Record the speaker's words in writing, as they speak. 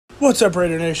What's up,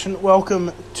 Raider Nation?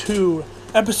 Welcome to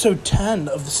episode 10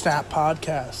 of the Snap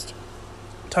Podcast.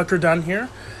 Tucker Dunn here,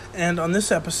 and on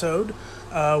this episode,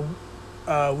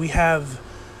 we have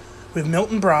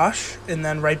Milton Braasch, and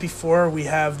then right before we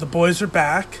have The Boys Are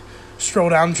Back,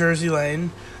 Stroll Down Jersey Lane,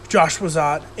 Josh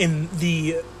Wazat, and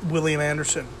the William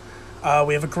Anderson.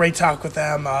 We have a great talk with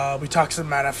them. We talk some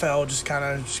NFL, just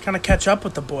kind of catch up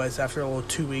with the boys after a little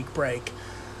 2-week break.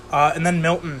 And then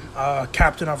Milton,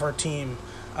 captain of our team,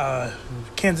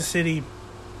 Kansas City,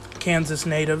 Kansas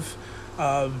native,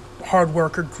 hard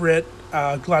worker, grit.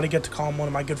 Glad to get to call him one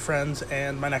of my good friends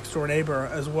and my next door neighbor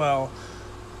as well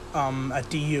at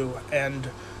DU. And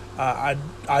I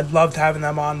loved having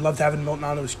them on, loved having Milton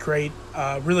on. It was great.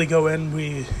 Really go in.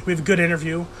 We have a good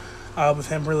interview with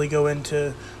him, really go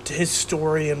into his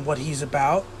story and what he's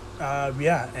about.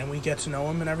 And we get to know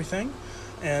him and everything.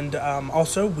 And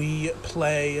also we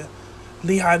play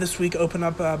Lehigh this week, open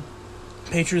up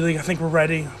Patriot League. I think we're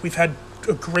ready. We've had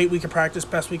a great week of practice,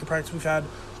 best week of practice we've had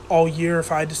all year, if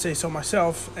I had to say so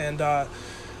myself. And I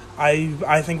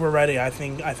think we're ready. I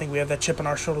think we have that chip on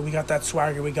our shoulder. We got that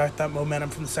swagger. We got that momentum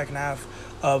from the second half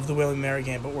of the William Mary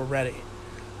game, but we're ready.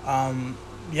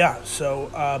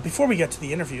 So before we get to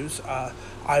the interviews,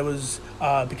 I was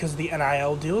because of the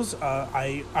NIL deals,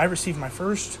 I received my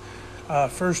first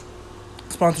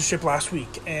sponsorship last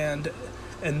week, and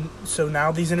so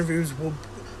now these interviews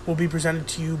will be presented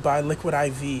to you by Liquid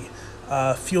IV,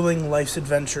 fueling life's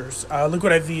adventures.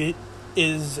 Liquid IV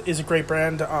is a great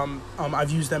brand.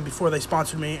 I've used them before they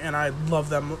sponsored me, and I love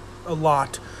them a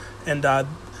lot. And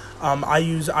I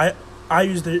use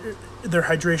their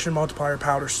hydration multiplier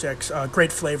powder sticks.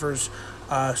 Great flavors.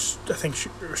 I think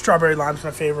strawberry lime's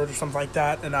my favorite, or something like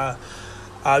that.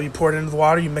 And you pour it into the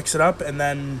water, you mix it up, and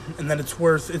then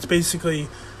it's basically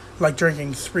like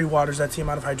drinking 3 waters. That's the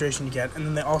amount of hydration you get. And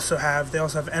then they also have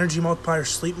energy multipliers,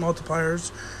 sleep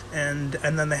multipliers, and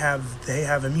then they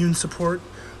have immune support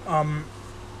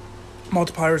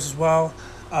multipliers as well.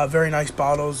 Very nice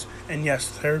bottles, and yes,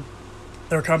 they're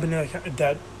a company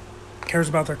that cares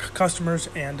about their customers.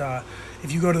 And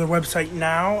if you go to their website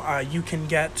now, you can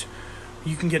get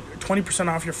 20%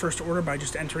 off your first order by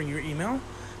just entering your email.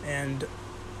 And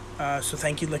so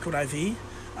thank you, Liquid IV.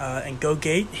 And Go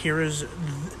Gate. Here is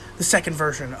the second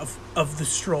version of the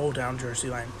Stroll Down Jersey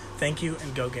Lane. Thank you,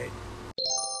 and Go Gate.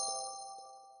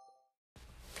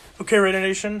 Okay, Raider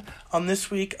Nation, on this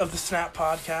week of the Snap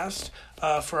Podcast,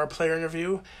 for our player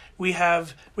interview, we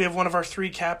have one of our 3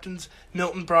 captains,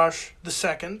 Milton Braasch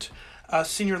II,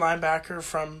 senior linebacker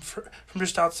from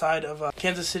just outside of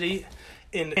Kansas City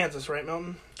in Kansas, right,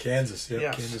 Milton? Kansas, yep,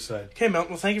 yes. Kansas side. Okay,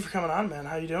 Milton, well, thank you for coming on, man.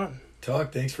 How you doing?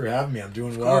 Tuck, thanks for having me. I'm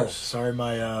doing well. Sorry,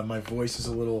 my voice is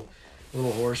a little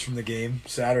hoarse from the game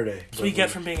Saturday. That's what you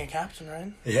get from being a captain,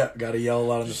 right? Yeah, got to yell a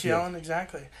lot on the field. Yelling,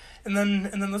 exactly. And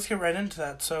then let's get right into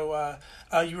that. So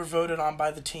you were voted on by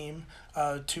the team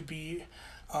to be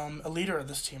a leader of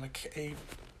this team, a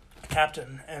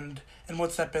captain, and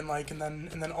what's that been like? And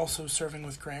then also serving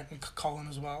with Grant and Colin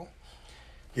as well.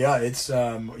 Yeah, it's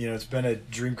it's been a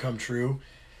dream come true.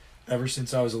 Ever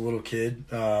since I was a little kid,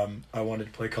 I wanted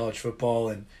to play college football,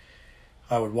 and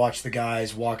I would watch the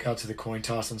guys walk out to the coin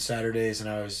toss on Saturdays, and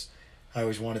I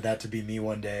always wanted that to be me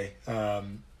one day.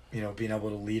 Being able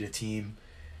to lead a team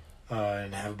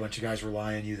and have a bunch of guys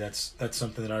rely on you, that's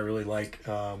something that I really like.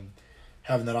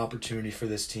 Having that opportunity for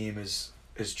this team is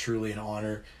truly an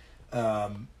honor.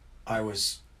 I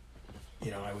was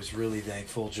really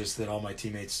thankful just that all my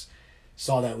teammates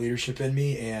saw that leadership in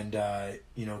me and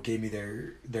gave me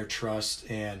their trust.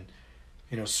 And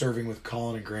serving with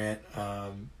Colin and Grant,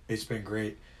 it's been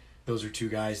great. Those are 2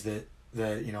 guys that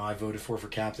I voted for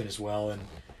captain as well. And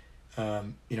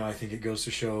I think it goes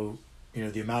to show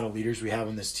the amount of leaders we have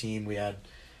on this team. We had,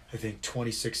 I think,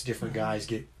 26 different guys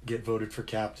get voted for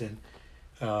captain.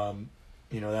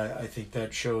 I think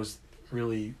that shows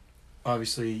really,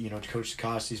 obviously, Coach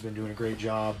DeCosta's been doing a great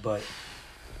job, but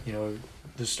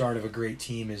the start of a great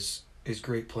team is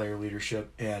great player leadership,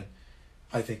 and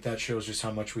I think that shows just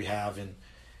how much we have,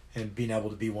 and being able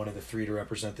to be one of the 3 to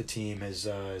represent the team is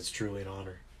truly an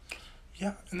honor.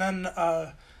 Yeah, and then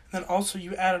also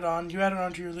you added on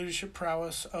to your leadership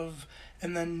prowess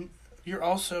and then you're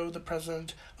also the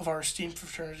president of our esteemed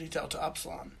fraternity, Delta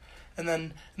Upsilon, and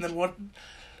then what?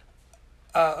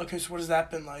 Okay, so what has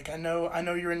that been like? I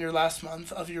know you're in your last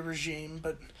month of your regime,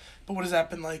 but what has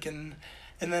that been like? And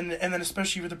then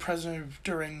especially you were the president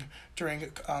during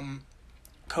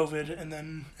COVID and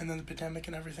then the pandemic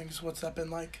and everything. So what's that been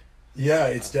like? Yeah,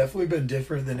 it's definitely been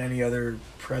different than any other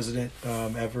president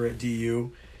ever at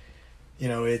DU.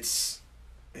 It's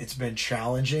been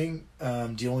challenging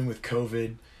dealing with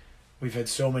COVID. we've had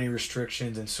so many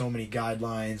restrictions and so many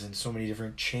guidelines and so many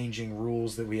different changing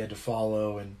rules that we had to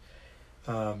follow. And,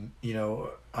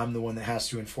 I'm the one that has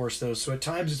to enforce those. So at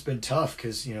times it's been tough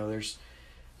because,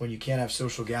 when you can't have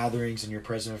social gatherings and you're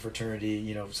president of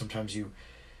fraternity, sometimes you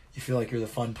feel like you're the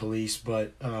fun police.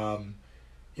 But,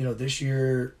 this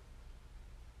year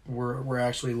we're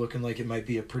actually looking like it might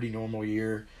be a pretty normal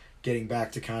year, getting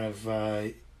back to kind of,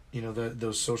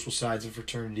 those social sides of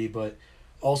fraternity, but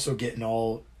also getting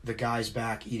all the guys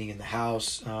back eating in the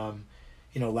house.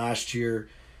 Last year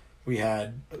we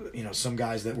had, some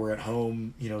guys that were at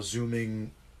home,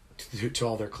 Zooming to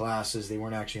all their classes. They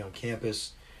weren't actually on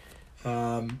campus.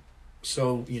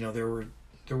 So,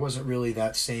 there wasn't really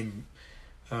that same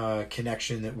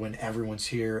connection that when everyone's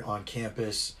here on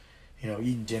campus,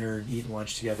 eating dinner, eating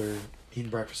lunch together,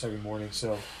 eating breakfast every morning.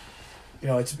 So,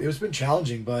 it's been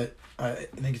challenging, but I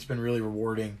think it's been really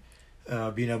rewarding,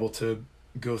 being able to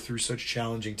go through such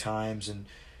challenging times and,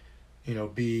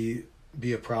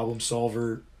 be a problem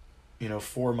solver,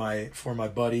 for my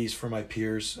buddies, for my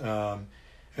peers.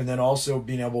 And then also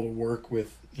being able to work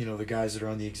with, the guys that are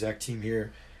on the exec team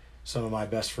here, some of my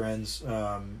best friends,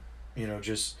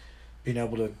 just being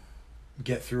able to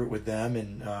get through it with them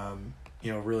and,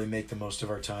 really make the most of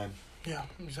our time. Yeah,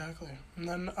 exactly. And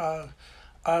then, so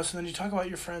then you talk about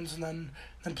your friends and then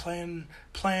playing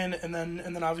and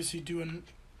then obviously doing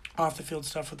off the field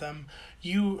stuff with them.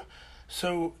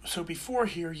 So before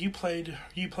here you played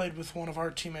with one of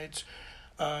our teammates,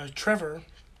 Trevor,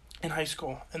 in high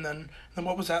school. And then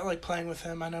what was that like playing with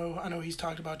him? I know he's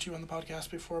talked about you on the podcast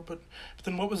before, but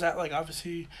then what was that like,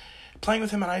 obviously playing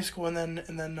with him in high school and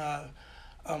then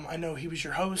I know he was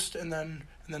your host and then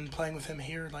playing with him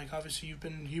here, like obviously you've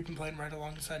been playing right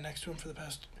alongside next to him for the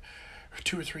past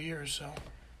 2 or 3 years. So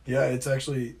yeah, it's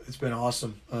been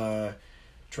awesome.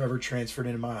 Trevor transferred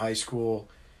into my high school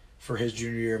for his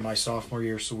junior year, my sophomore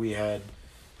year. So we had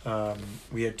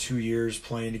 2 years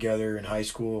playing together in high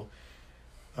school.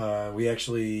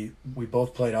 We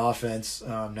both played offense.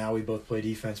 Now we both play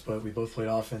defense, but we both played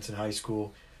offense in high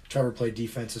school. Trevor played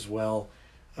defense as well.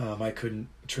 I couldn't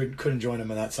join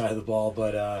him on that side of the ball,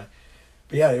 but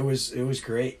yeah, it was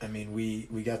great. I mean,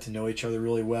 we got to know each other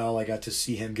really well. I got to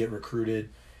see him get recruited,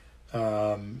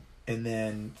 and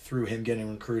then through him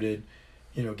getting recruited,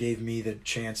 gave me the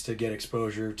chance to get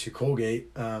exposure to Colgate,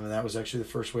 and that was actually the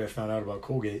first way I found out about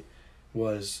Colgate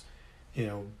was,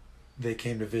 they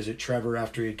came to visit Trevor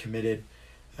after he had committed,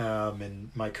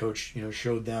 and my coach,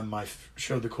 showed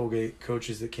the Colgate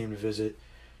coaches that came to visit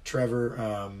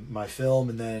Trevor, my film,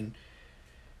 and then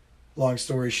long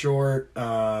story short,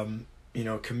 committed,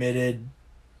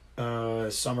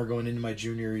 summer going into my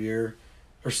senior year,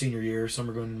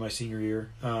 summer going into my senior year.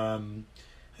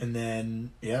 And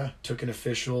then, took an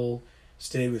official,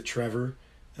 stayed with Trevor.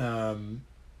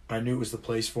 I knew it was the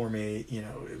place for me.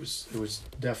 It was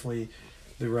definitely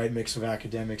the right mix of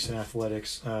academics and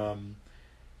athletics. And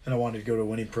I wanted to go to a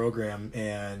winning program,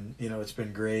 and, it's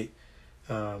been great.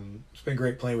 It's been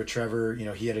great playing with Trevor.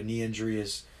 He had a knee injury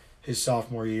his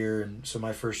sophomore year, and so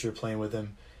my first year playing with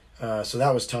him. So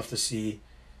that was tough to see,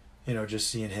 just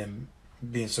seeing him,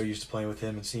 being so used to playing with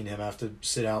him and seeing him have to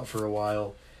sit out for a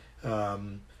while.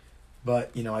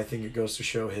 But, I think it goes to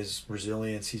show his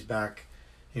resilience. He's back,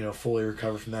 fully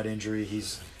recovered from that injury.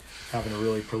 He's having a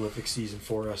really prolific season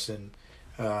for us. And,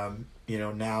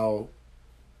 now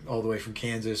all the way from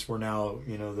Kansas, we're now,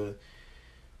 the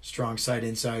strong side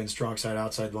inside and strong side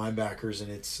outside linebackers.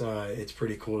 And it's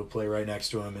pretty cool to play right next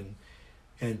to him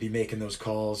and be making those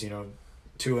calls,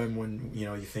 to him when,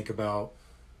 you think about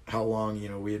how long,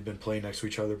 we had been playing next to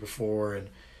each other before, and,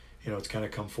 it's kind of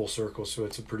come full circle. So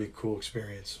it's a pretty cool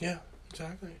experience. Yeah,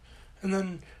 exactly. And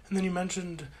then you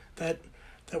mentioned that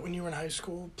when you were in high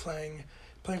school playing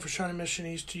for Shawnee Mission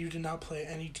East, you did not play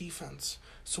any defense.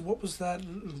 So what was that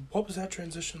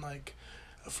transition like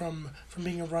from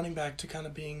being a running back to kind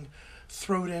of being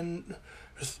thrown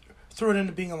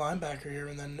into being a linebacker here,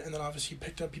 and then obviously you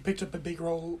picked up a big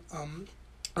role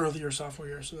earlier sophomore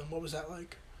year. So then what was that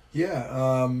like?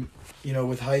 Yeah,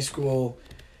 with high school,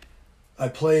 I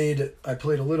played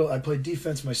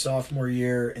defense my sophomore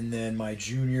year, and then my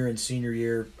junior and senior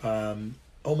year,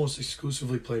 almost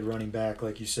exclusively played running back,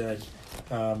 like you said.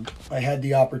 I had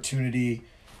the opportunity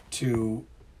to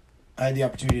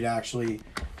actually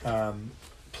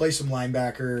play some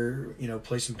linebacker,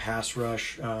 play some pass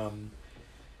rush on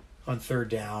third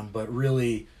down, but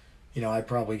really, I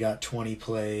probably got 20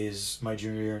 plays my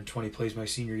junior year and 20 plays my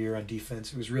senior year on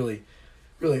defense. It was really,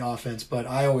 really offense, but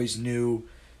I always knew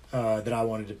that I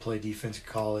wanted to play defense in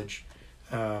college.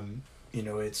 I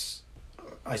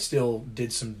still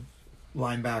did some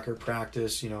linebacker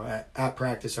practice. At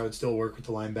practice, I would still work with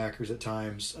the linebackers at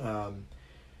times,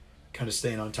 kind of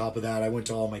staying on top of that. I went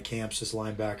to all my camps as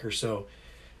linebacker, so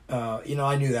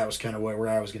I knew that was kind of where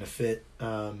I was going to fit.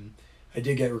 I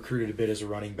did get recruited a bit as a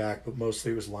running back, but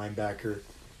mostly it was linebacker.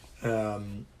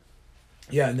 And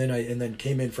then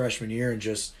came in freshman year and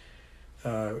just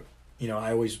I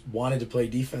always wanted to play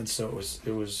defense, so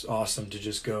it was awesome to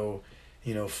just go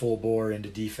full bore into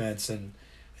defense, and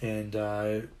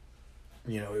it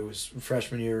was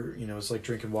freshman year. It was like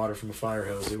drinking water from a fire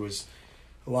hose. It was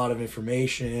a lot of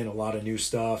information, a lot of new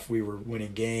stuff. We were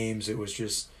winning games. It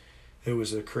was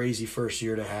a crazy first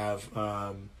year to have.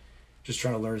 Just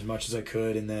trying to learn as much as I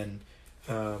could, and then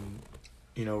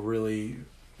really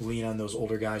lean on those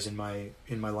older guys in my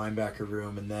linebacker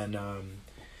room, and then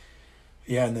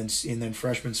and then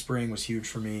freshman spring was huge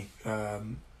for me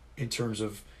in terms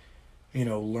of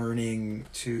learning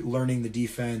the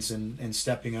defense and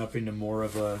stepping up into more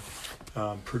of a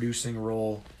producing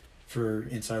role for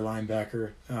inside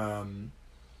linebacker.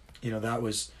 That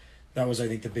was I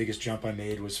think the biggest jump I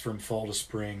made was from fall to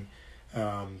spring.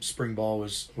 Spring ball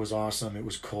was awesome. It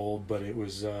was cold, but it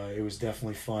was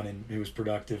definitely fun, and it was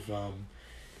productive.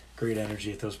 Great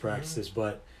energy at those practices,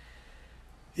 but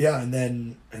yeah, and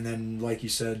then like you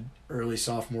said, early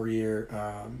sophomore year,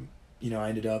 I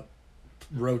ended up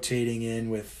rotating in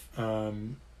with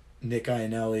Nick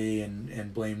Iannelli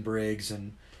and Blaine Briggs,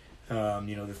 and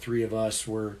the three of us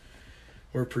were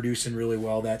producing really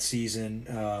well that season.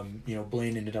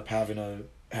 Blaine ended up having a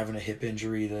hip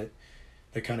injury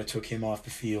that kind of took him off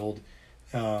the field.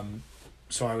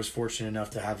 So I was fortunate enough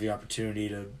to have the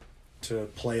opportunity to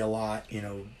play a lot,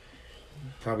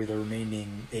 probably the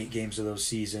remaining 8 games of that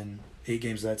season.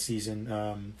 Blaine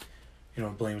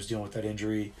was dealing with that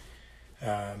injury.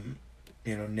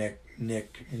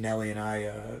 Nick, Nelly, and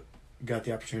I got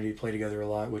the opportunity to play together a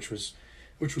lot, which was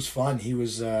fun. He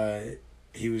was a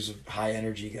high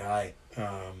energy guy.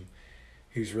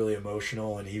 He was really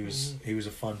emotional, and he was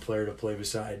a fun player to play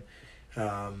beside.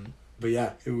 But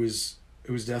yeah, it was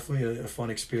definitely a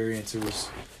fun experience. It was,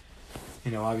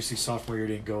 obviously sophomore year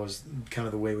didn't go as kind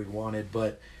of the way we wanted,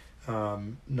 but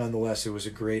nonetheless, it was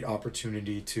a great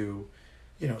opportunity to,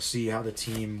 see how the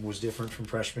team was different from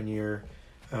freshman year,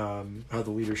 how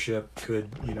the leadership could,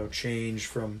 change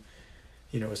from,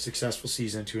 a successful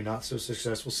season to a not so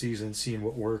successful season, seeing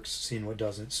what works, seeing what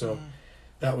doesn't. So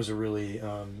that was a really,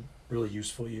 really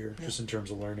useful year, just in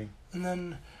terms of learning. And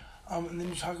then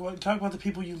you talk about the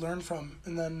people you learn from,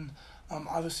 and then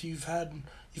obviously you've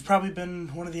probably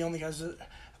been one of the only guys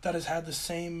that has had the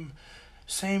same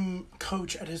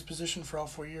coach at his position for all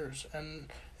 4 years, and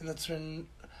that's been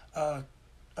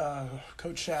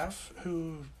Coach Schaff,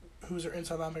 who's our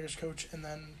inside linebackers coach, and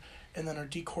then our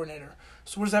D coordinator.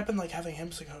 So what has that been like, having him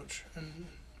as a coach and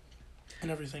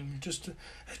everything? Just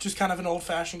kind of an old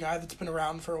fashioned guy that's been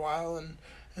around for a while, and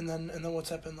then what's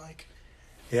that been like?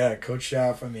 Yeah, Coach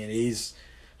Schaff, I mean,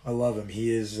 I love him.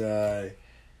 He is,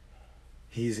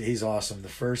 he's awesome. The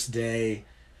first day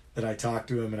that I talked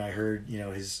to him and I heard,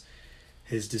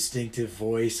 his distinctive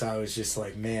voice, I was just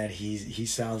like, man, he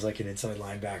sounds like an inside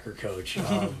linebacker coach.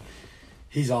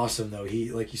 He's awesome though.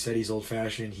 He, like you said, he's old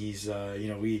fashioned. He's,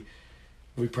 we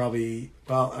probably,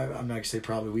 well, I'm not gonna say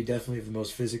probably, we definitely have the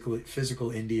most physical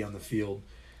indie on the field.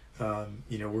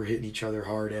 We're hitting each other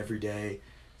hard every day.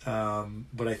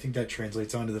 But I think that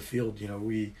translates onto the field.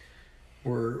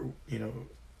 We're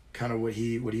kind of what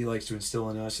he likes to instill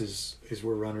in us is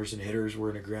we're runners and hitters.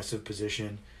 We're in aggressive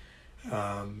position.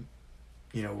 We're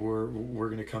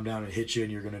going to come down and hit you,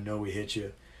 and you're going to know we hit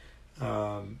you.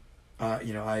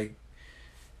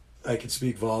 I can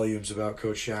speak volumes about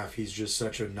Coach Schaff. He's just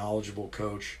such a knowledgeable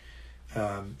coach.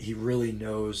 He really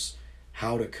knows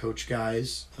how to coach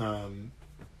guys.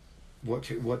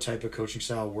 What type of coaching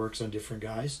style works on different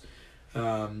guys.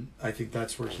 I think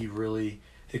that's where he really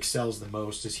excels the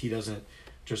most, is he doesn't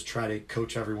just try to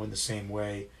coach everyone the same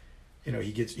way.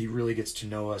 He really gets to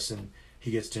know us, and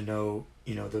he gets to know,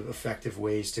 the effective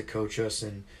ways to coach us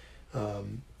and,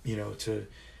 to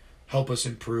help us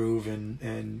improve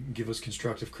and give us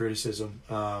constructive criticism.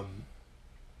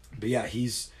 But yeah,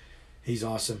 he's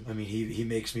awesome. I mean, he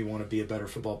makes me want to be a better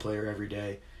football player every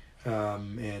day.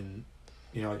 And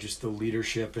just the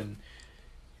leadership and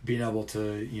being able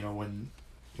to,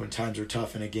 when times are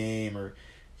tough in a game, or,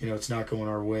 it's not going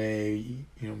our way,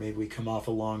 maybe we come off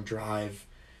a long drive.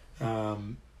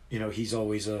 He's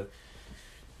always a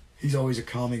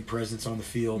calming presence on the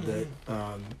field that,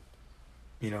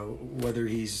 whether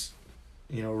he's,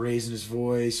 raising his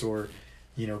voice or,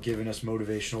 giving us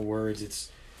motivational words,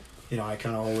 it's, I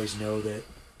kind of always know that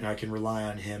I can rely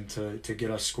on him to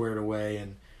get us squared away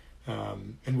and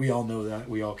And we all know that.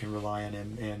 We all can rely on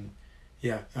him. And,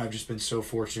 yeah, I've just been so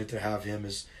fortunate to have him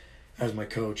as my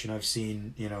coach. And I've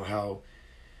seen, how,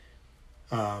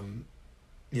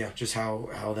 just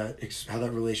how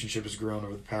that relationship has grown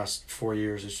over the past 4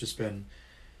 years. It's been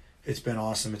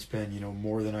awesome. It's been,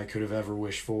 more than I could have ever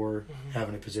wished for,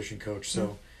 having a position coach.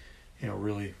 So,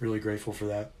 really, really grateful for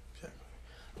that.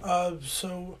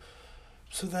 So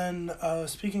then,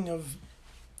 speaking of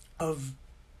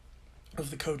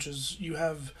the coaches, we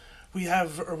have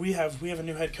a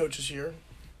new head coach this year,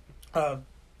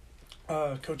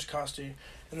 Coach Costi,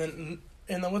 and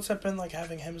then what's that been like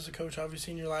having him as a coach?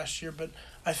 Obviously in your last year, but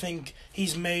I think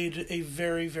he's made a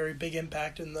very, very big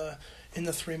impact in the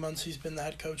 3 months he's been the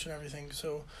head coach and everything.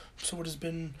 So what has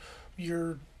been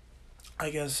your, I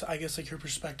guess like your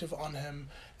perspective on him,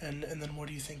 and then what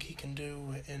do you think he can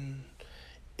do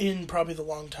in probably the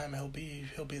long time he'll be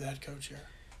the head coach here?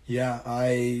 Yeah,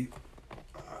 I'm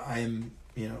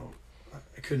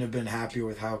I couldn't have been happier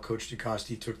with how Coach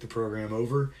DeCosti took the program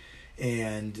over,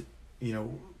 and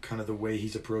kind of the way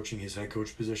he's approaching his head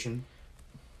coach position.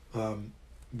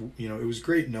 It was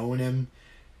great knowing him.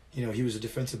 He was a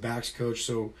defensive backs coach,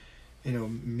 so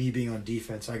me being on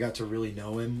defense, I got to really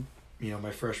know him.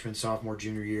 My freshman, sophomore,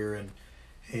 junior year,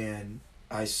 and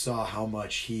I saw how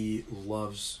much he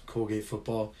loves Colgate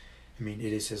football. I mean,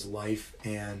 it is his life,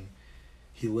 and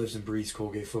he lives and breathes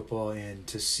Colgate football. And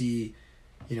to see,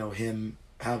 him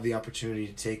have the opportunity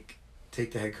to take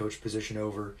the head coach position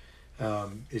over,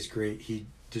 is great. He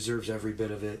deserves every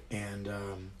bit of it, and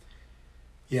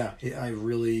I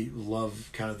really love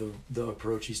kind of the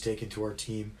approach he's taken to our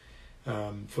team,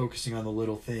 focusing on the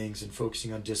little things and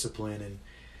focusing on discipline,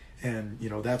 and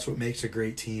that's what makes a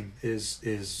great team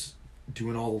is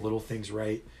doing all the little things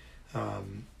right.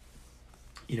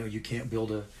 You can't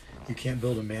build a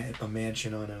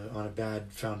mansion on a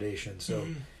bad foundation. So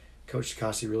Coach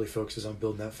DeCosti really focuses on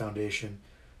building that foundation,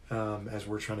 as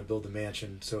we're trying to build the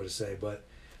mansion, so to say. But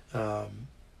I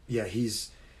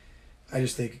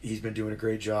just think he's been doing a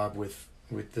great job with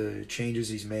the changes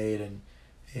he's made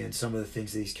and some of the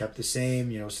things that he's kept the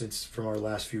same, since from our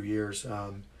last few years.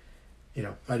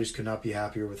 I just could not be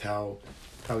happier with how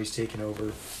he's taken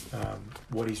over,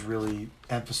 what he's really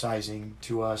emphasizing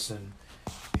to us, and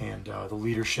the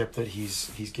leadership that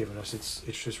he's given us.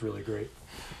 It's just really great.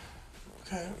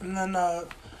 Okay, and then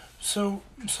so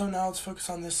now let's focus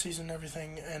on this season and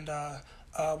everything, and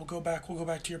we'll go back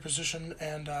to your position,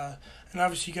 and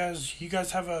obviously you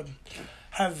guys have a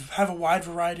wide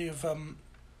variety of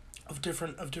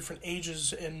different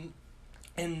ages in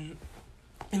the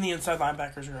inside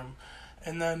linebackers room,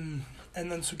 and then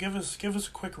so give us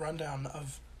a quick rundown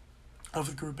of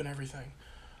the group and everything.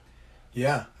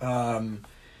 Yeah.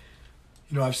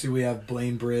 Obviously we have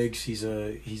Blaine Briggs. He's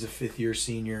a 5th year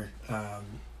senior.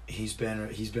 He's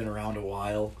been around a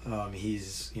while.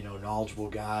 He's a knowledgeable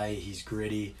guy. He's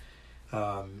gritty.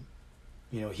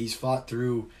 He's fought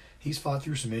through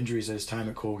some injuries at his time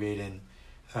at Colgate, and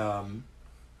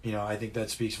I think that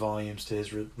speaks volumes to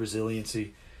his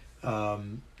resiliency.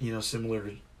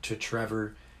 Similar to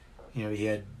Trevor, he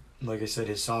had, like I said,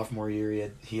 his sophomore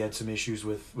year he had some issues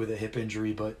with a hip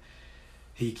injury, but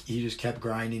he just kept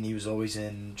grinding. He was always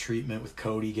in treatment with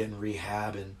Cody, getting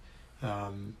rehab, and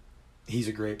he's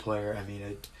a great player. I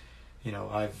mean,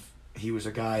 he was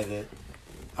a guy that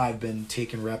I've been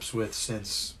taking reps with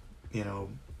since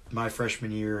my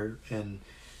freshman year, and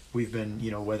we've been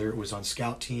whether it was on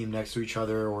scout team next to each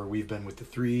other, or we've been with the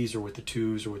 3s or with the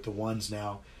 2s or with the 1s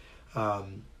now.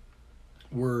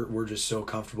 We're just so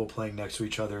comfortable playing next to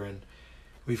each other, and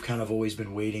we've kind of always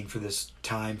been waiting for this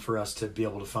time for us to be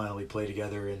able to finally play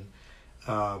together, and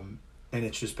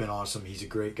it's just been awesome. He's a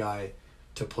great guy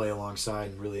to play alongside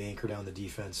and really anchor down the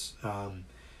defense.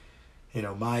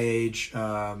 My age,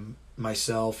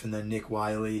 myself, and then Nick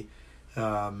Wiley.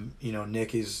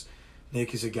 Nick is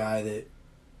a guy that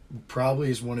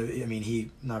probably is one of,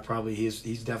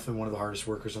 he's definitely one of the hardest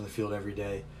workers on the field every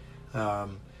day.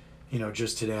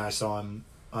 Just today I saw him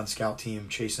on scout team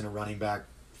chasing a running back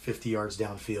 50 yards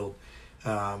downfield.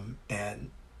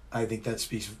 And I think that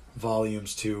speaks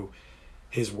volumes to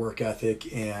his work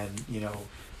ethic. And,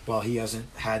 while he hasn't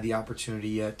had the opportunity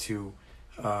yet to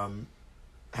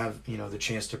have, the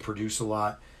chance to produce a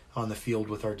lot on the field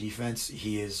with our defense,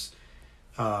 he's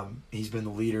been the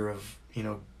leader of,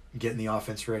 getting the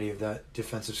offense ready of that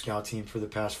defensive scout team for the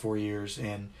past 4 years.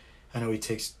 And I know he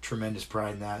takes tremendous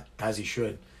pride in that, as he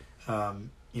should.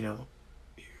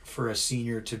 For a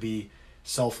senior to be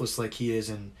selfless like he is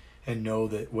and know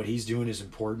that what he's doing is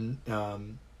important.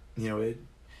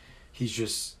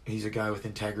 He's a guy with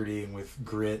integrity and with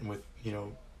grit and with,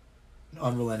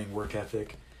 unrelenting work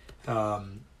ethic.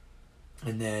 And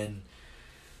then,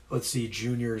 let's see,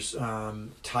 juniors.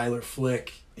 Tyler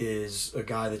Flick is a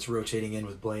guy that's rotating in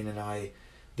with Blaine and I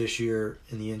this year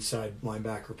in the inside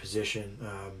linebacker position.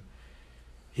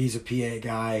 He's a PA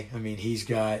guy. I mean, he's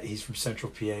from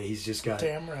Central PA. He's just got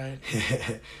damn right.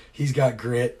 He's got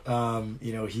grit.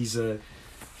 He's a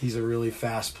really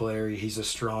fast player. He's a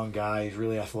strong guy. He's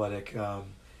really athletic.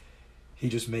 He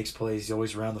just makes plays. He's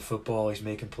always around the football. He's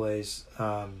making plays.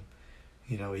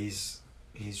 He's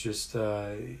just.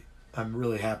 I'm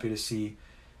really happy to see,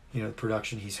 the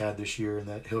production he's had this year and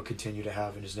that he'll continue to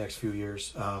have in his next few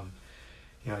years. I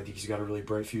think he's got a really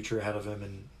bright future ahead of him,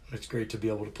 and it's great to be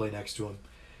able to play next to him.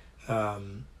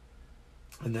 And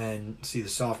then see the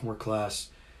sophomore class,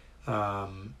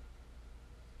 Evan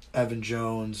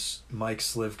Jones, Mike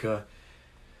Slivka.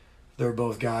 They're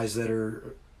both guys that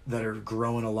are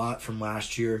growing a lot from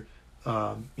last year.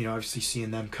 Obviously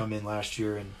seeing them come in last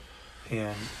year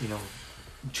and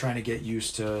trying to get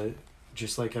used to,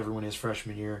 just like everyone is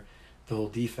freshman year, the whole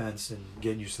defense and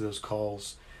getting used to those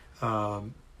calls.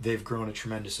 They've grown a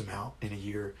tremendous amount in a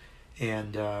year.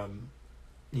 And,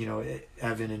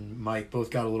 Evan and Mike both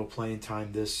got a little playing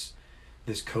time this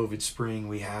COVID spring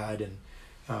we had. And,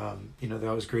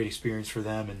 that was a great experience for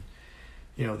them. And,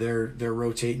 they're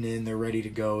rotating in. They're ready to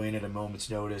go in at a moment's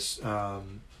notice.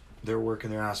 They're working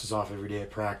their asses off every day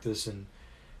at practice. And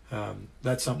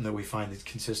that's something that we find that's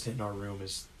consistent in our room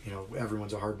is,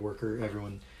 everyone's a hard worker.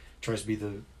 Everyone tries to be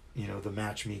the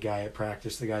match me guy at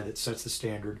practice, the guy that sets the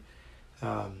standard.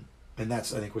 And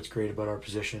that's, I think, what's great about our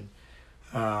position.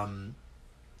 I'm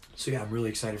really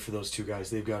excited for those two guys.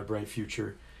 They've got a bright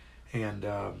future. And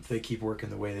if they keep working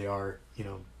the way they are,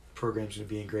 program's going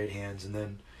to be in great hands. And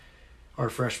then our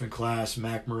freshman class,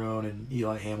 Mac Marone and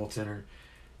Eli Hamilton, are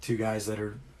two guys that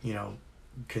are,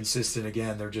 consistent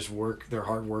again. They're just they're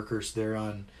hard workers. They're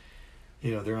on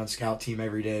scout team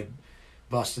every day,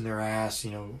 busting their ass,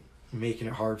 making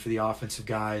it hard for the offensive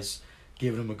guys,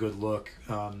 giving them a good look.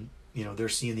 They're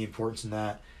seeing the importance in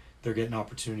that. They're getting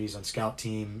opportunities on scout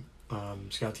team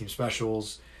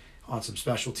specials, on some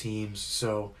special teams.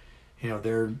 So,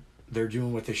 they're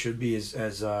doing what they should be as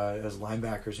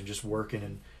linebackers and just working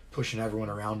and pushing everyone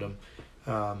around them.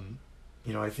 I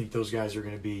think those guys are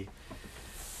going to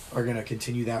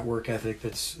continue that work ethic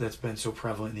that's been so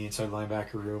prevalent in the inside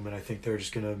linebacker room, and I think they're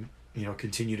just going to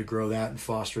continue to grow that and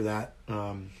foster that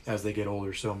as they get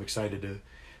older. So I'm excited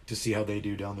to see how they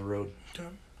do down the road. Okay.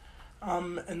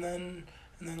 And then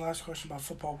last question about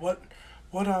football.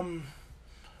 What's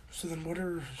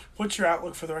your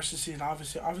outlook for the rest of the season?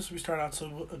 Obviously we start out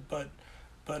but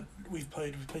we've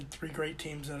played three great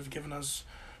teams that have given us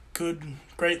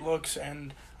great looks,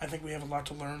 and I think we have a lot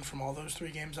to learn from all those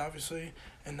three games, obviously.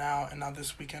 And now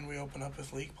this weekend we open up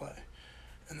with league play,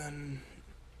 and then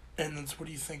what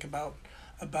do you think about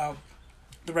the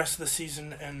rest of the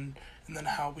season and then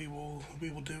how we will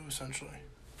do essentially?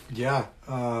 Yeah,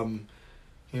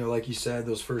 like you said,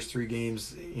 those first three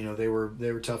games, they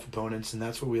were tough opponents, and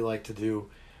that's what we like to do.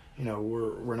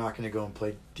 We're not going to go and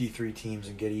play D3 teams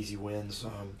and get easy wins.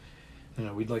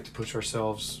 We'd like to push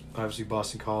ourselves. Obviously,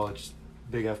 Boston College,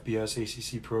 big FBS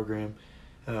ACC program,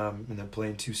 and then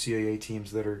playing two CAA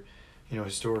teams that are,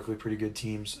 historically pretty good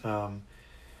teams.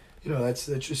 That's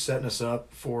just setting us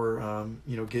up for,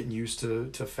 getting used to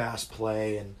fast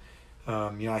play. And,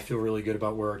 I feel really good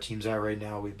about where our team's at right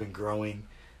now. We've been growing.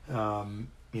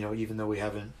 Even though we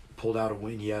haven't pulled out a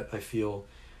win yet, I feel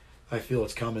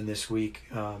it's coming this week.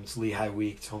 It's Lehigh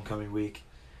week. It's homecoming week.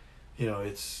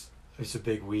 It's a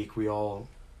big week. We all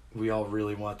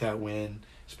really want that win,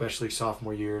 especially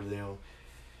sophomore year.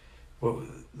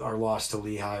 Our loss to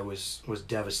Lehigh was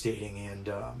devastating, and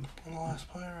on the last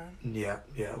play, right?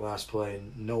 Yeah, last play,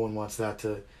 and no one wants that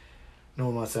to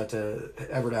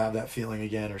ever to have that feeling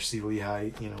again or see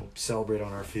Lehigh, celebrate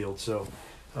on our field. So,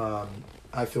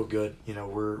 I feel good.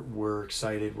 We're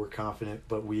excited, we're confident,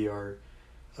 but we are,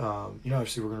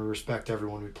 obviously we're going to respect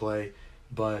everyone we play,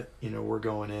 but we're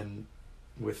going in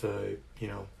with an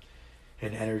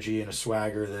energy and a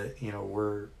swagger that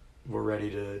we're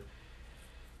ready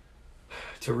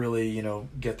to really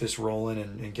get this rolling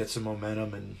and get some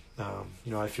momentum, and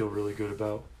I feel really good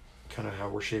about kind of how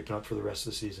we're shaping up for the rest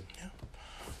of the season. Yeah.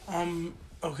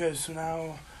 Okay, so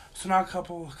now a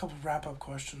couple wrap up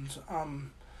questions.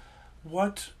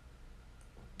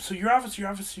 So you're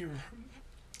obviously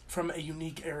from a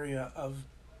unique area of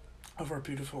our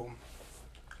beautiful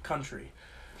country.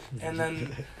 And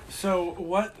then, so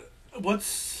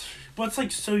what's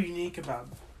like so unique about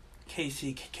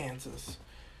Casey, Kansas?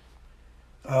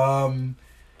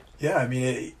 Yeah, I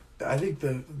mean, I think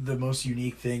the most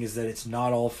unique thing is that it's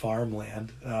not all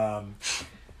farmland.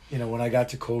 when I got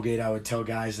to Colgate, I would tell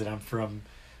guys that I'm from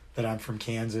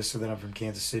Kansas or that I'm from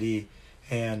Kansas City,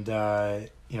 and I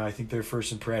think their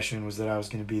first impression was that I was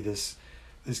going to be this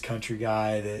country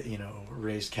guy that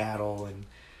raised cattle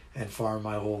and farmed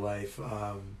my whole life.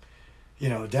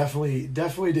 Definitely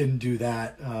didn't do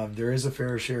that. There is a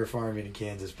fair share of farming in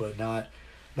Kansas, but not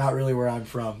really where I'm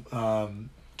from.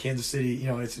 Kansas City,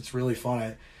 it's really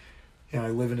fun. I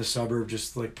live in a suburb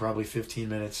just like probably 15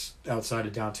 minutes outside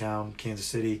of downtown Kansas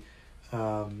City. It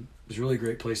was a really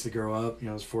great place to grow up.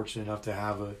 I was fortunate enough to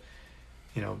have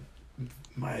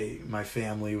my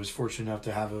family was fortunate enough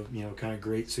to have a kind of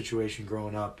great situation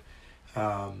growing up.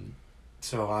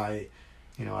 So I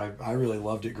really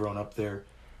loved it growing up there.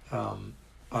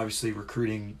 Obviously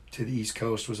recruiting to the East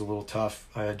Coast was a little tough.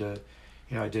 I had to,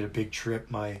 I did a big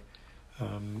trip my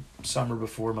summer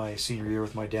before my senior year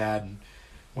with my dad, and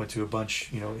went to a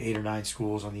bunch, 8 or 9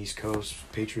 schools on the East Coast,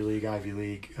 Patriot League, Ivy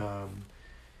League,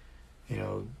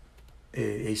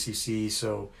 ACC.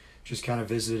 So just kind of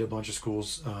visited a bunch of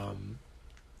schools,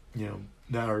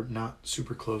 that are not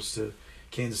super close to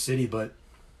Kansas City, but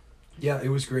yeah, it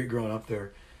was great growing up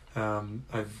there.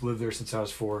 I've lived there since I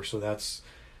was 4, so that's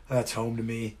home to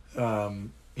me.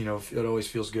 It always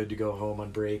feels good to go home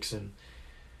on breaks, and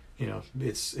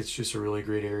it's just a really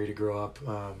great area to grow up.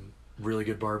 Really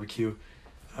good barbecue.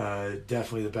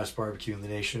 Definitely the best barbecue in the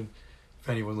nation. If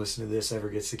anyone listening to this ever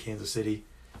gets to Kansas City,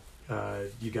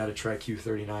 you got to try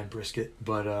Q39 brisket.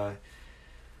 But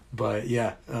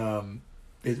yeah,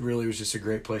 it really was just a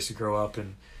great place to grow up,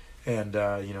 and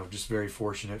just very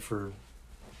fortunate for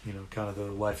kind of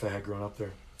the life I had growing up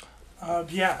there.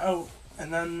 Yeah. Oh,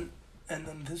 and then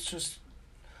this just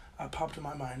popped in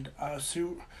my mind.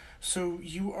 So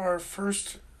you are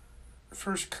first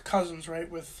cousins, right,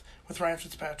 with Ryan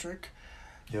Fitzpatrick.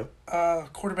 Yep.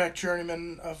 Quarterback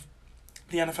journeyman of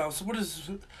the NFL. So what has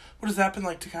that been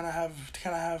like to kind of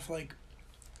have like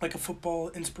a football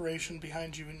inspiration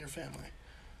behind you and your family?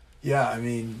 Yeah, I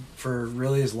mean, for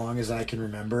really as long as I can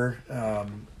remember,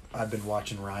 I've been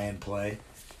watching Ryan play,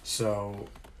 so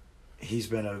he's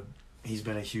been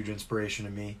a huge inspiration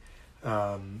to me.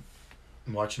 I'm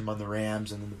watching him on the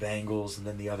Rams and then the Bengals and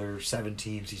then the other 7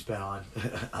 teams he's been on.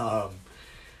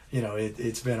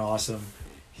 It's been awesome.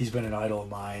 He's been an idol of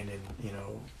mine, and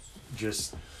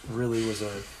just really was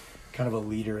a kind of a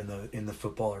leader in the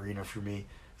football arena for me.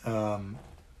 Being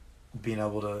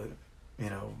able to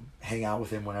hang out with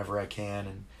him whenever I can,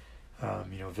 and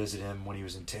visit him when he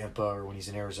was in Tampa or when he's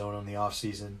in Arizona in the off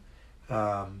season.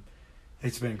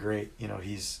 It's been great.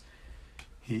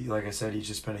 He like I said, he's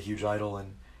just been a huge idol,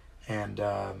 and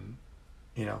I'm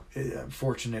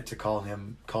fortunate to call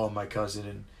him my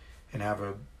cousin and have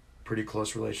a pretty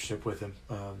close relationship with him.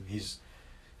 He's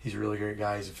a really great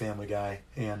guy. He's a family guy,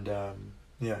 and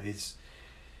it's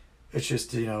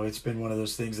just it's been one of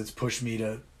those things that's pushed me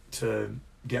to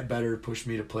get better, pushed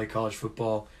me to play college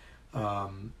football.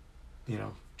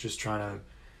 Just trying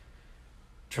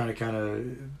to kind of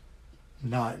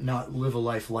not live a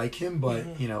life like him, but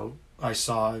I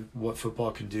saw what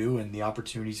football can do and the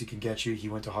opportunities it can get you. He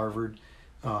went to Harvard.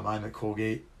 I'm at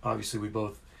Colgate. Obviously, we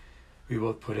both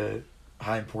put a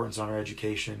high importance on our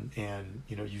education and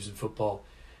using football,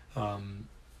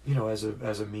 as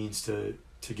a means to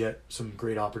get some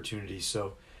great opportunities.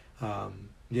 So,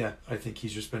 yeah, I think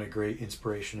he's just been a great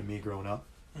inspiration to me growing up.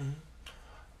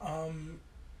 Mm-hmm.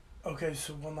 Okay,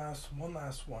 so one last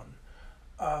one.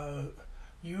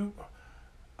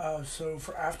 So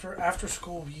for after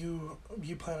school, you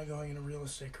plan on going into real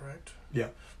estate, correct? Yeah.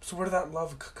 So where did that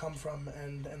love come from,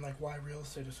 and like why real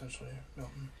estate essentially,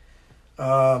 Milton?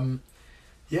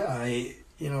 Yeah,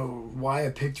 why I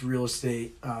picked real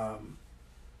estate.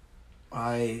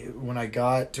 When I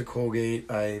got to Colgate,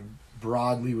 I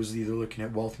broadly was either looking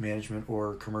at wealth management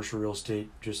or commercial real estate,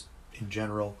 just in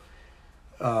general.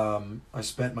 I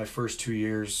spent my first 2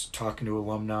 years talking to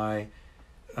alumni,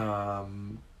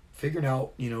 figuring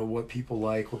out, what people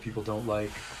like, what people don't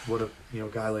like, what a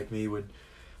guy like me would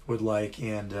like,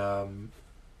 and I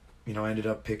ended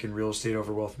up picking real estate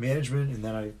over wealth management, and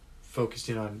then I focused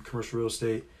in on commercial real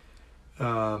estate.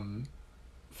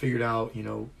 Figured out,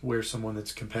 where someone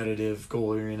that's competitive, goal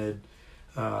oriented.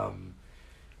 I'm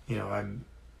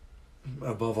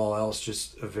above all else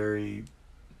just a very,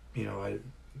 I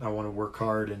want to work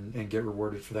hard and get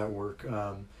rewarded for that work.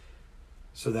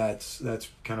 So that's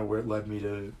kind of where it led me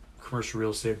to commercial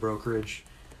real estate brokerage,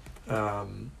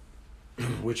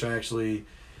 which I actually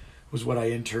was what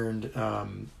I interned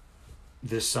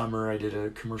this summer. I did a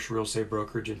commercial real estate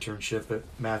brokerage internship at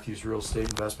Matthews Real Estate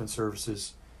Investment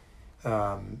Services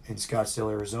in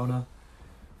Scottsdale, Arizona.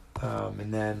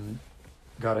 And then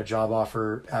got a job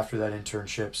offer after that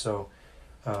internship. So,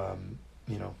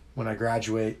 when I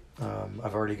graduate,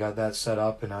 I've already got that set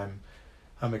up, and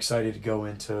I'm excited to go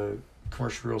into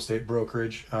commercial real estate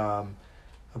brokerage. I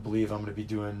believe I'm going to be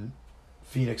doing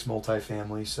Phoenix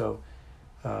multifamily. So,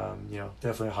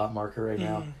 definitely a hot market right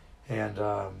now. And,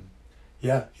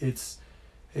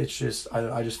 it's just,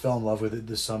 I just fell in love with it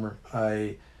this summer.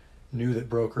 I knew that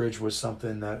brokerage was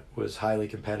something that was highly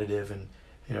competitive, and,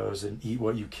 it was an eat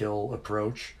what you kill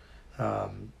approach.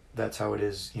 That's how it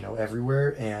is,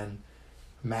 everywhere. And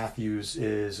Matthews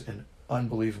is an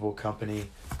unbelievable company.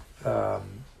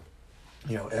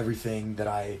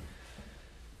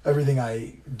 Everything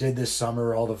I did this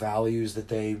summer, all the values that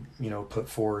they, put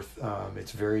forth,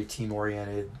 it's very team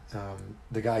oriented.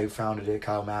 The guy who founded it,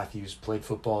 Kyle Matthews, played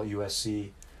football at USC.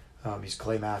 He's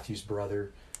Clay Matthews'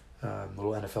 brother,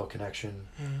 little NFL connection.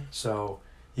 So,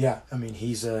 yeah, I mean,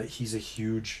 he's a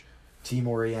huge team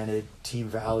oriented, team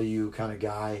value kind of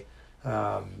guy,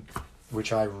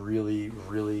 which I really,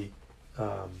 really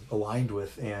aligned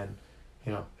with. And,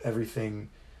 everything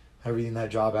that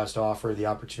job has to offer, the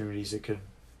opportunities it could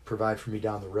provide for me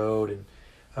down the road, and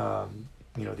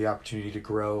the opportunity to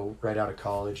grow right out of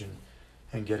college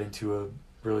and get into a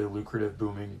really lucrative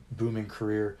booming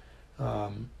career.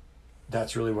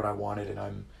 That's really what I wanted, and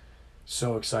I'm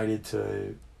so excited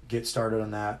to get started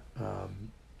on that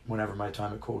whenever my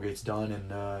time at Colgate's done.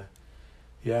 And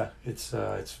it's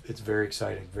very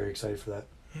exciting for that.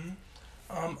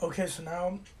 Okay, so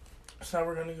now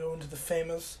we're going to go into the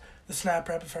snap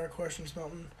rapid fire questions,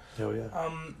 Milton. Oh yeah.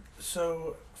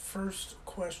 So first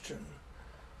question,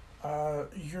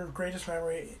 your greatest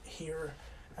memory here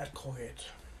at Colgate?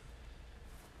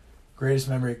 Greatest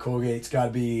memory at Colgate's got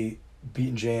to be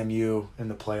beating JMU in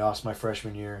the playoffs my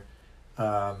freshman year,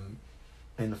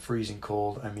 in the freezing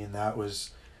cold. I mean, that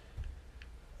was,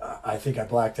 I think I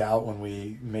blacked out when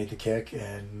we made the kick,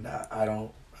 and I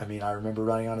remember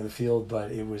running onto the field,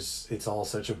 but it's all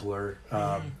such a blur.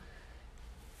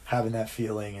 Having that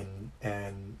feeling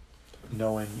and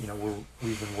knowing,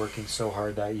 we've been working so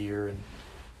hard that year, and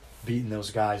beating those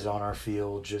guys on our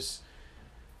field,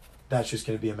 that's just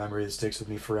going to be a memory that sticks with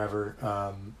me forever.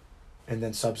 And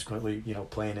then subsequently,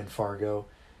 playing in Fargo,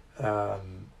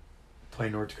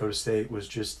 playing North Dakota State was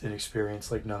just an experience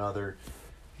like none other.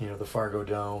 The Fargo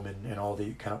Dome and all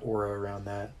the kind of aura around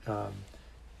that.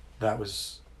 That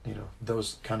was,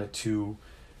 those kind of two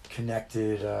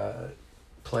connected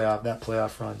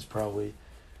playoff run's probably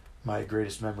my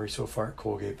greatest memory so far at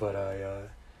Colgate. But I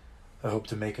hope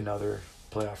to make another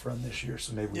playoff run this year,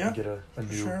 so maybe we can get a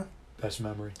new best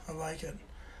memory. I like it.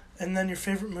 And then your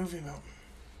favorite movie, Milton?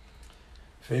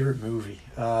 Favorite movie?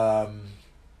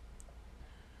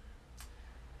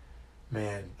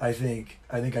 Man, I think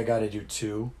I got to do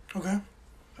two. Okay.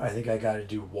 I think I got to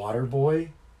do Waterboy.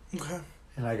 Okay.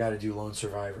 And I got to do Lone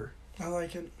Survivor. I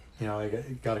like it. I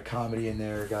got a comedy in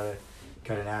there, got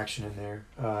an action in there.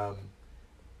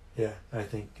 I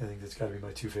think that's got to be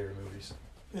my two favorite movies.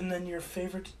 And then your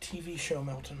favorite TV show,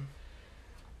 Milton?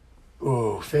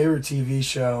 Oh, favorite TV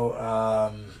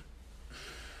show.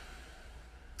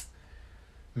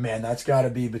 Man, that's got to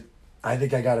be. But I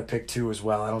think I got to pick two as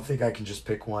well. I don't think I can just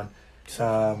pick one.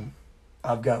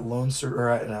 I've got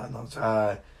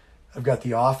I've got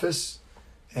The Office,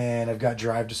 and I've got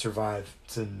Drive to Survive.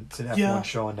 It's an F1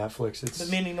 show on Netflix. It's been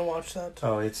meaning to watch that.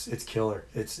 Oh, it's killer.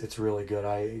 It's really good.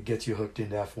 It gets you hooked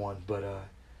into F1. But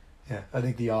I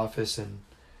think The Office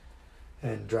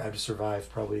and Drive to Survive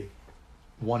probably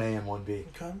 1A and 1B.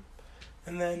 Okay.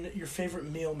 And then your favorite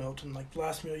meal, Milton, like the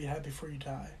last meal you had before you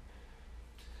die?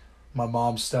 My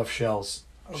mom's stuffed shells.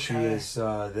 Okay. She is.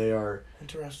 They are.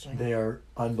 Interesting. They are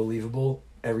unbelievable.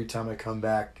 Every time I come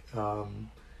back, from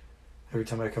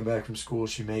school,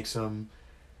 she makes them.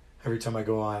 Every time I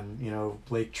go on,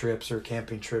 lake trips or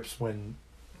camping trips, when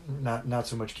not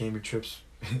so much camping trips,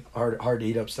 hard to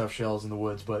heat up stuffed shells in the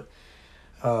woods, but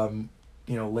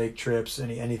lake trips,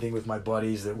 anything with my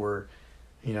buddies that we're,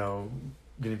 going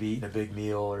to be eating a big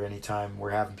meal, or anytime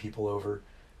we're having people over.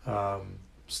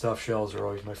 Stuffed shells are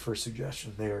always my first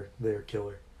suggestion. They are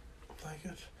killer. Like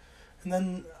it. And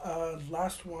then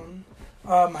last one,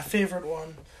 my favorite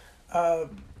one.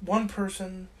 One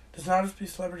person, does not have to be a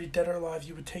celebrity, dead or alive,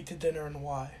 you would take to dinner, and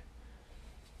why?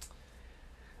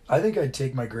 I think I'd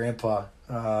take my grandpa.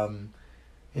 I'm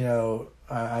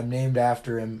named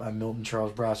after him. I'm Milton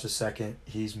Charles Braasch II.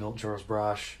 He's Milton Charles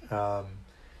Braasch.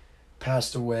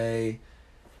 Passed away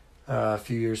a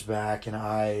few years back, and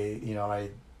I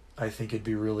think it'd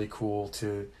be really cool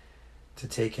to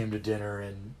take him to dinner,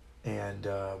 and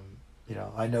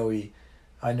I know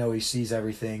he sees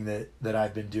everything that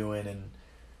I've been doing,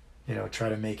 and try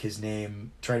to make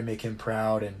him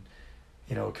proud and,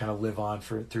 kind of live on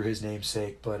through his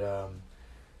namesake. But,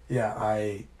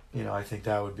 I think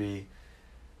that would be,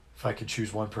 if I could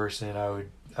choose one person, I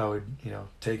would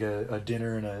take a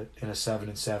dinner in a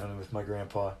 7-7 with my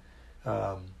grandpa,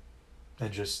 and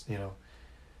just,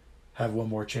 have one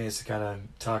more chance to kind of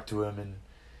talk to him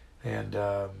and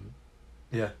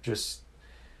just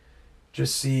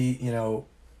see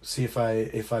if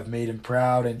I've made him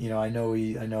proud, and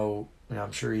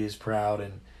I'm sure he is proud,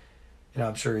 and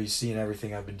I'm sure he's seeing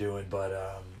everything I've been doing,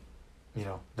 but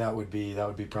that would be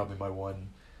probably my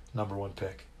number one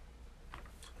pick.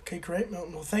 Okay, great,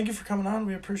 Milton. Well, thank you for coming on.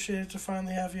 We appreciate it to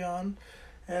finally have you on,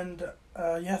 and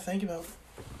thank you, Milton.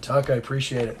 Tuck, I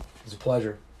appreciate it. It was a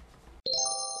pleasure.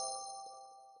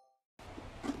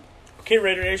 Okay,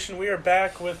 Raider Nation, we are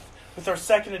back with our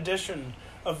second edition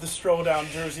of the Stroll Down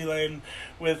Jersey Lane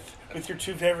with your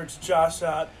two favorites, Josh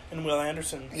Stott and Will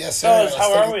Anderson. Yes, sir. Fellas,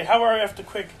 how are we? How are we after a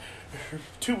quick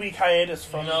 2-week hiatus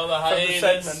from the the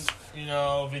segment?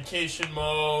 Vacation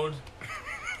mode.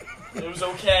 It was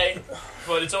okay,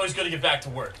 but it's always good to get back to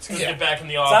work. It's good to get back in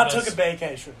the office. Stott took a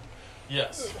vacation.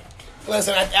 Yes.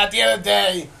 Listen, at the end of the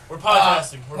day, we're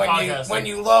podcasting. When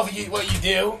you love what you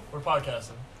do, we're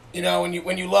podcasting.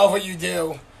 When you love what you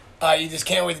do, you just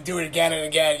can't wait to do it again and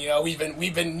again. We've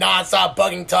been nonstop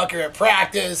bugging Tucker at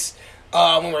practice,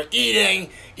 when we're eating.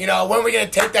 When are we gonna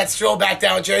take that stroll back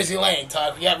down Jersey Lane,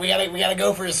 Tuck? We gotta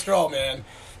go for a stroll, man.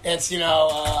 And it's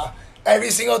every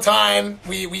single time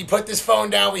we put this phone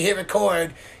down, we hit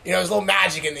record. There's a little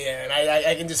magic in the air, and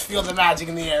I can just feel the magic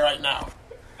in the air right now.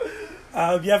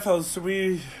 Fellas. So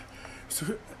we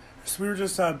were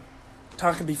just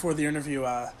talking before the interview.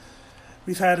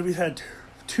 We've had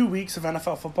 2 weeks of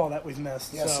NFL football that we've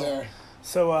missed. Yes, sir.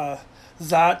 So,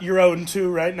 Zot, you're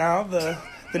 0-2 right now. The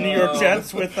New York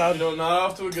Jets with not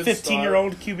off to a good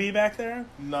 15-year-old QB back there.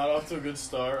 Not off to a good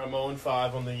start. I'm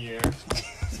 0-5 on the year.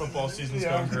 Football season's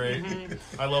going great.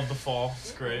 I love the fall.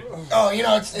 It's great. Oh,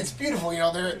 it's beautiful.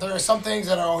 There are some things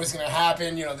that are always going to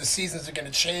happen. The seasons are going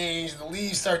to change. The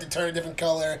leaves start to turn a different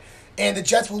color, and the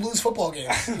Jets will lose football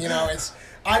games.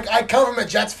 I come from a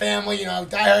Jets family.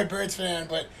 Diehard Birds fan,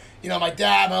 but my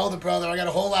dad, my older brother, I got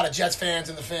a whole lot of Jets fans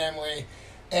in the family,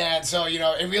 and so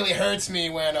it really hurts me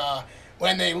when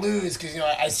they lose because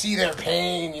I see their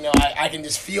pain. I can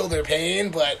just feel their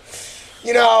pain, but.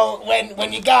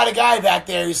 When you got a guy back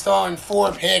there who's throwing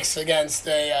 4 picks against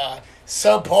a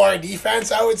subpar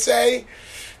defense, I would say,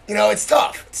 it's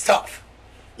tough. It's tough.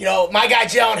 My guy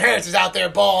Jalen Hurts is out there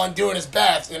balling, doing his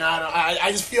best.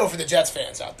 I just feel for the Jets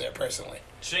fans out there personally.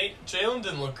 Jalen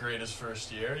didn't look great his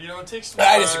first year. It takes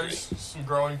some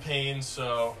growing pains,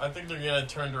 so I think they're going to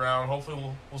turn around. Hopefully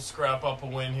we'll scrap up a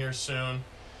win here soon.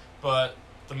 But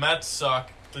the Mets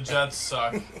suck. The Jets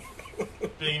suck.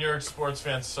 Being a New York sports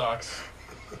fan sucks.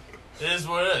 It is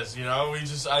what it is,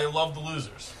 I love the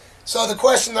losers. So the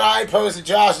question that I pose to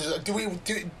Josh is,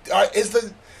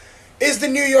 is the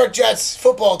New York Jets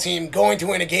football team going to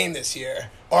win a game this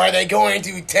year? Or are they going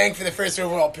to tank for the first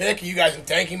overall pick? Are you guys in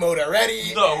tanking mode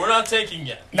already? No, we're not tanking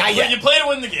yet. Not yet. You play to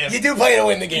win the game. You do play to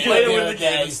win the game. You play to win the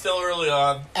game. It's still early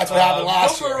on. That's what happened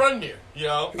last year. Go for a run here.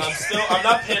 I'm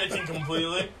not panicking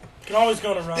completely. You can always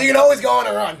go on a run. You can always go on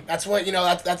a run. That's what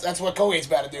that's what Kowe's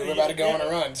about to do. We're about to go on a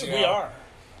run. So, we are.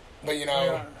 But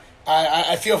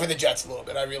I feel for the Jets a little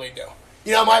bit. I really do.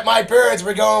 My Birds.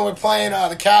 We're playing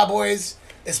the Cowboys.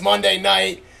 It's Monday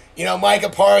night. Micah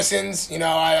Parsons.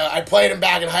 I played him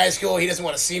back in high school. He doesn't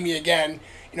want to see me again.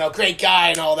 Great guy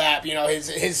and all that. But,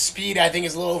 his speed I think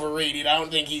is a little overrated. I don't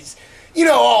think he's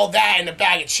all that in a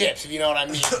bag of chips, if you know what I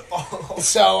mean.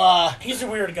 So he's a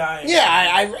weird guy. Yeah,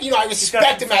 I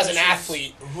respect him as an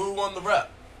athlete. Who won the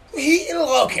rep?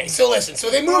 Okay, so listen.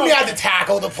 So they moved me out to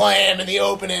tackle to play him in the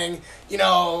opening. He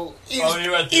was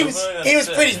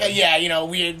pretty. Yeah,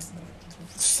 weird,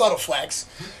 subtle flex.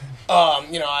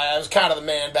 I was kind of the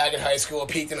man back in high school.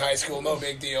 Peaked in high school. No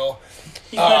big deal.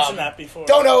 You mentioned that before.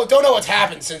 Don't know what's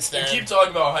happened since then. You keep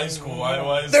talking about high school.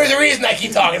 Why is There's a reason I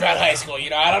keep talking about high school.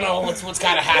 I don't know what's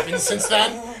kind of happened since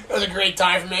then. It was a great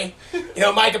time for me.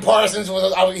 Micah Parsons he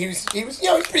was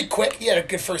pretty quick. He had a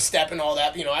good first step and all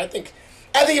that.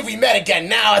 I think if we met again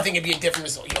now, I think it'd be a different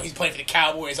result. He's playing for the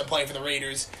Cowboys. I'm playing for the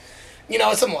Raiders.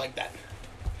 Something like that.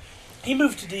 He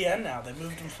moved to DN now. They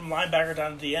moved him from linebacker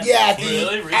down to DN. Yeah,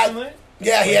 really? Recently?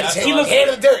 Yeah, he had his hand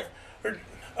in the dirt.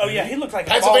 He looked like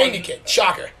Pennsylvania kid.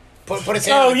 Shocker. Put his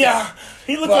hand in the dirt.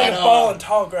 He looked like a ball in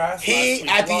tall grass.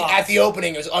 At the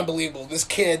opening, it was unbelievable. This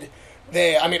kid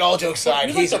All jokes aside,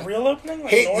 You like the real opening,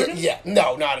 like in Oregon? Yeah,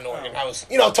 no, not in Oregon. I was,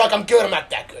 Tuck, I'm good. I'm not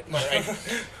that good. Right?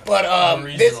 But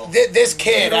this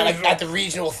kid at the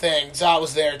regional thing, Zot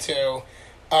was there too.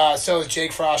 So was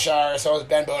Jake Froshire. So was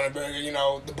Ben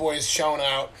Bonenberger. The boys showing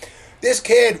out. This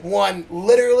kid won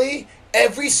literally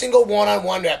every single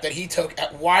one-on-one rep that he took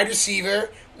at wide receiver,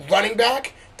 running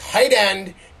back, tight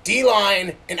end,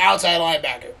 D-line, and outside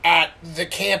linebacker at the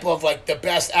camp of, the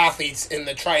best athletes in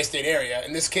the tri-state area.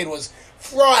 And this kid was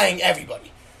frying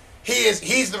everybody.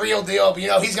 He's the real deal, but,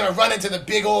 he's going to run into the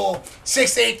big old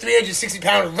 6'8",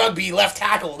 360-pound rugby left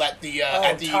tackle at the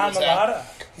Eagles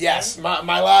have. Yes,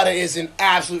 Mailata is an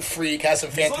absolute freak, has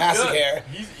some fantastic hair.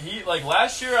 He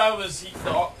last year the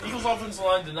Eagles offensive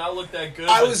line did not look that good,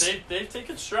 they've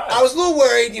taken strides. I was a little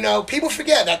worried, people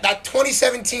forget that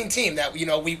 2017 team that,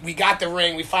 we got the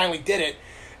ring, we finally did it.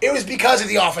 It was because of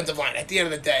the offensive line at the end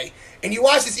of the day. And you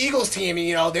watch this Eagles team,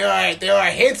 and, there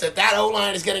are hints that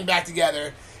O-line is getting back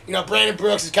together. Brandon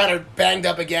Brooks is kind of banged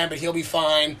up again, but he'll be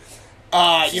fine.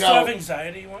 Does he still have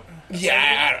anxiety?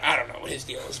 Yeah, I don't know what his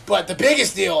deal is, but the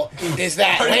biggest deal is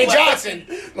that Lane Johnson,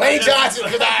 because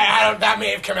that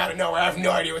may have come out of nowhere. I have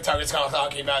no idea what Tucker's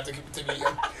talking about, to be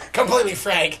completely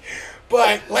frank.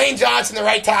 But Lane Johnson, the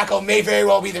right tackle, may very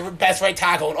well be the best right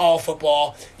tackle in all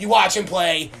football. You watch him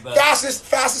play,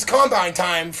 fastest combine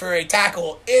time for a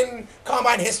tackle in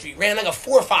combine history. Ran like a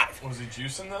 4.5. Was he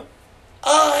juicing though?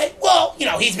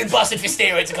 He's been busted for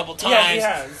steroids a couple times. Yeah, he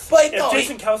has. But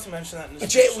Jason Kelsey mentioned that in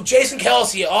his Jason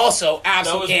Kelsey also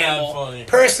absolute gamble.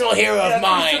 Personal hero of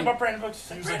mine. About Brandon Brooks.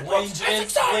 He was like,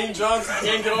 Lane Johnson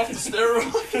can't get off the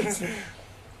steroids.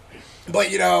 But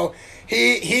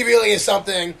he really is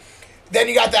something. Then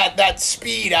you got that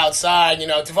speed outside.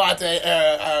 Devontae.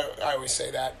 I always say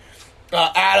that.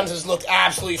 Adams has looked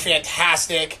absolutely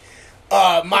fantastic.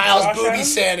 Miles Booby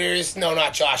Sanders. No,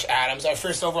 not Josh Adams. Our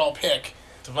first overall pick.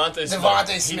 Devontae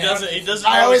Smith. He doesn't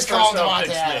I know always his call him first-round Devontae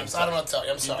pick's Adams. name. I don't know what to tell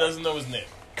you. I'm sorry. He doesn't know his name.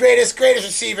 Greatest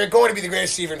receiver. Going to be the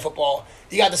greatest receiver in football.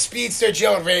 You got the speedster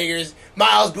Jalen Reagers,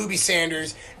 Miles Booby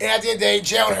Sanders, and at the end of the day,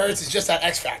 Jalen Hurts is just that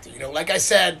X factor. Like I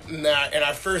said in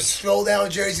our first Stroll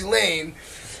Down Jersey Lane,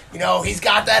 he's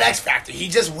got that X factor. He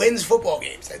just wins football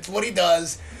games. That's what he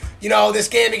does. This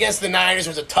game against the Niners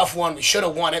was a tough one. We should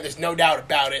have won it. There's no doubt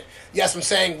about it. Yes, I'm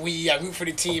saying we root for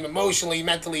the team emotionally,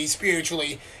 mentally,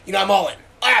 spiritually. I'm all in.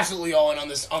 Absolutely all in on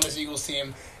this Eagles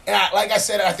team. And like I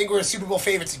said, I think we're Super Bowl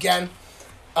favorites again.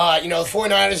 The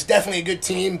 49ers, definitely a good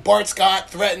team. Bart Scott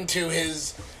threatened to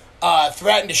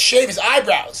shave his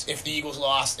eyebrows if the Eagles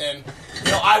lost. And,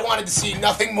 I wanted to see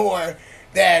nothing more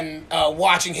than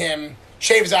watching him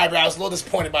shave his eyebrows. A little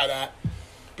disappointed by that.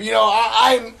 But,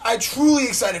 I'm truly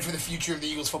excited for the future of the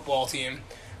Eagles football team.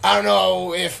 I don't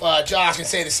know if Josh can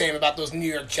say the same about those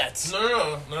New York Jets.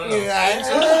 No. What hopes you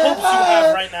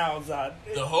have right now, Zod?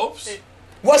 The hopes?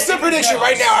 What's the prediction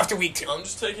right now after week 2? I'm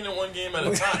just taking it one game at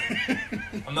a time.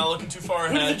 I'm not looking too far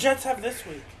ahead. Who do the Jets have this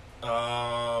week?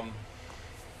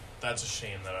 That's a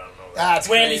shame that I don't know that. That's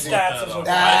crazy. Stats.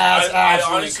 That's I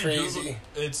absolutely honestly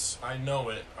crazy. I know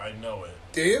it.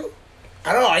 Do you?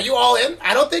 I don't know. Are you all in?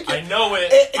 I don't think you. I know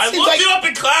it. I seems looked like it up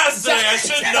in class today. I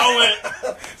should know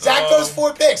it. Zach throws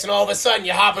 4 picks, and all of a sudden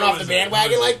you're hopping off the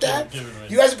bandwagon like that?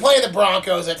 You guys are playing the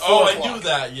Broncos at 4 o'clock. I do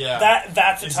that, yeah.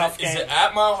 That's a tough game. Is it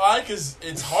at Mile High? Because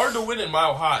it's hard to win in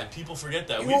Mile High. People forget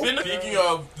that. We've been speaking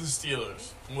of the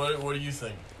Steelers. What do you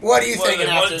think? What are you thinking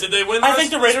after? Did they win? I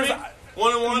think the Raiders.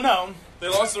 1-1. No, they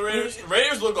lost the Raiders. The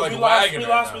Raiders look like a we wagon.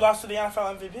 lost to the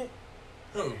NFL MVP.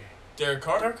 Who? Derek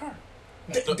Carr. Derek Carr.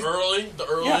 The early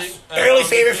early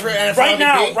favorite for NFL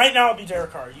MVP. Right now, it'd be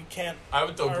Derek Carr. You can't. I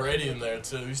would throw Brady in there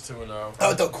too. He's 2-0. I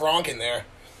would throw Gronk in there.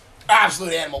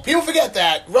 Absolute animal. People forget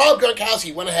that Rob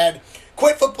Gronkowski went ahead,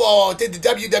 quit football, did the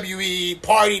WWE,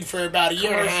 partied for about a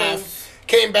year and a half,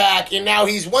 came back, and now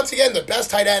he's once again the best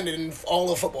tight end in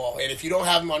all of football. And if you don't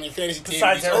have him on your fantasy team,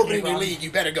 he's opening the league.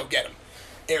 You better go get him.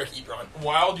 Eric Ebron.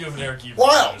 Wild, you have an Eric Ebron.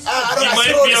 Wild. I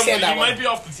still don't understand that He one. might be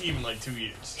off the team in like 2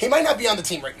 years. He might not be on the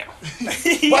team right now.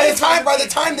 by the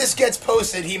time this gets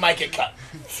posted, he might get cut.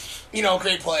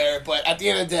 Great player, but at the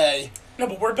end of the day. No,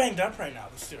 but we're banged up right now,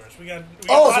 the Steelers. We got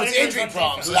so it's injury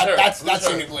problems. So that's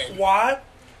in the blame. Watt,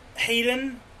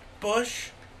 Hayden,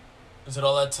 Bush. Is it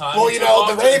all that time? Well,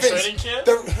 the Ravens.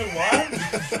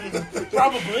 What?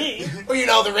 Probably.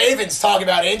 Well, the Ravens talk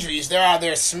about injuries. They're out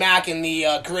there smacking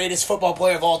the greatest football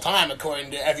player of all time,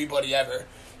 according to everybody ever.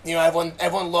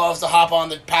 Everyone loves to hop on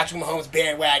the Patrick Mahomes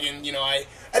bandwagon. I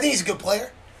think he's a good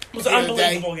player. It was an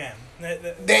unbelievable game.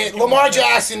 Lamar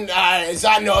Jackson, as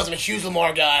I know, I'm a huge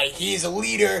Lamar guy. He's a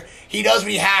leader. He does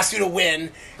what he has to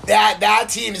win. That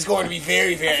team is going to be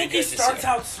very, very good this year. He starts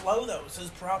out slow, though. Is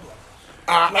his problem.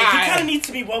 He kind of needs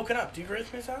to be woken up. Do you agree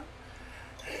with me, Sam?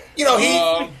 You know,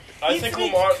 I think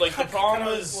Lamar, the problem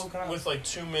is with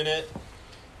 2-minute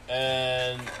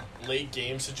and late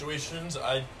game situations,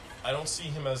 I don't see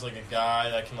him as a guy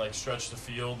that can stretch the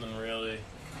field and really.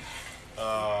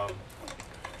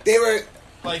 They were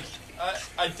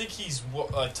I think he's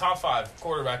a top 5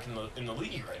 quarterback in the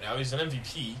league right now. He's an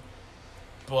MVP,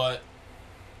 but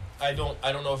I don't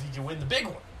know if he can win the big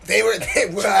one. He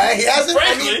hasn't.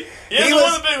 Frankly, he hasn't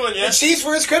won the big one yet. The Chiefs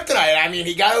were his kryptonite. I mean,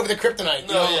 he got over the kryptonite.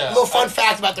 A little fun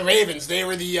fact about the Ravens: they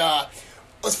were the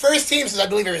first team since I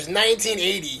believe it was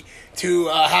 1980 to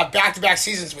have back-to-back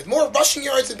seasons with more rushing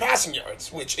yards than passing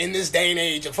yards, which in this day and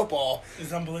age of football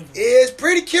is unbelievable. Is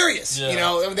pretty curious. Yeah. You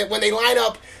know, when they line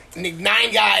up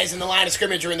 9 guys in the line of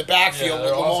scrimmage or in the backfield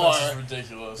with Lamar, is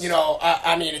ridiculous. You know,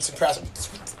 I mean, it's impressive.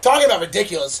 Talking about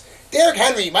ridiculous, Derrick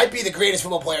Henry might be the greatest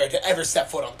football player to ever step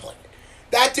foot on the planet.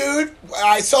 That dude,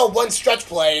 I saw one stretch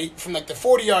play from the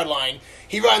 40-yard line.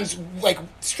 He runs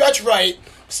stretch right,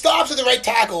 stops at the right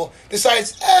tackle,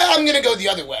 decides, I'm going to go the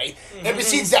other way, and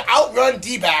proceeds to outrun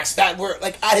D-backs that were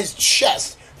at his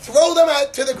chest, throw them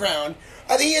out to the ground.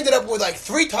 I think he ended up with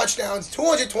 3 touchdowns,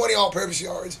 220 all-purpose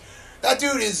yards. That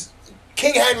dude is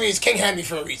King Henry is King Henry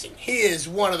for a reason. He is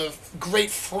one of the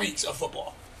great freaks of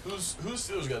football. Who's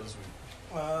Steelers got this week?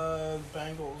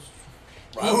 Bengals.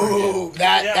 Ooh,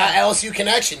 that LSU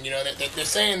connection. You know, they're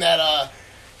saying that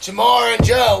Jamar and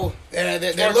Joe, they're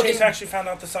looking. Chase actually found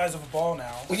out the size of a ball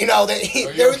now. You know, Are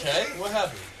you okay? What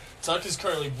happened? Tuck is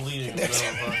currently bleeding.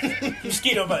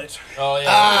 Mosquito bite. Oh yeah,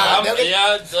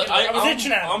 I was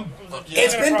itching at him.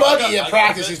 It's been buggy at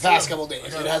practice these past couple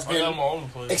days. It has been all over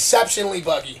the place. Exceptionally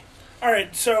buggy. All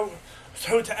right, so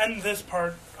to end this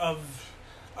part of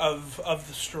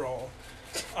the stroll,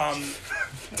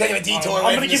 taking a detour.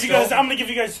 I'm gonna give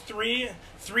you guys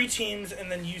three teams,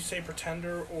 and then you say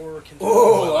pretender or contender.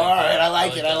 Ooh, all right, I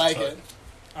like it.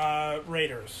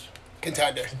 Raiders.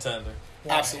 Contender.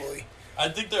 Why? Absolutely. I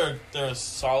think they're a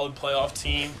solid playoff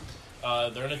team.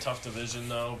 They're in a tough division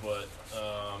though, but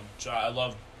I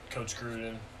love Coach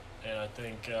Gruden, and I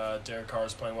think Derek Carr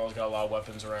is playing well. He's got a lot of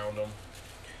weapons around him.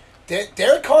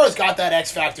 Derek Carr's got that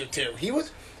X factor too. He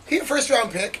a first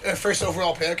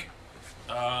overall pick.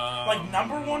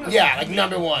 Number one? Yeah,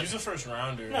 number one. He's a first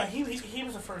rounder. No, he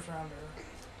was a first rounder.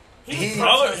 His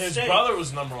brother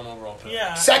was number 1 overall pick.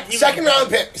 Yeah. Second round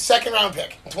pick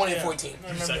in 2014.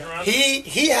 Yeah, Second round?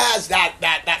 He has that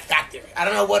factor. I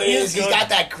don't know what it is. He's got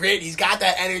that grit. He's got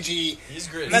that energy. He's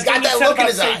great. He's got that look in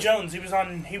his eye. Zay Jones. He was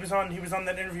on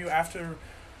that interview after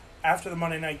the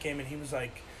Monday night game, and he was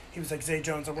like, Zay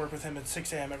Jones, I work with him at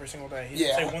 6 a.m. every single day. He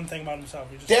didn't say one thing about himself.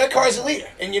 Derek Carr's a leader.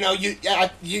 And,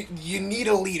 you need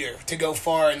a leader to go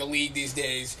far in the league these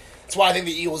days. That's why I think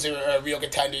the Eagles are a real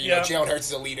contender. You know, Jalen Hurts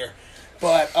is a leader.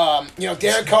 But,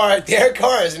 Derek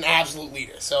Carr is an absolute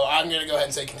leader. So I'm going to go ahead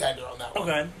and say contender on that one.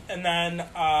 Okay. And then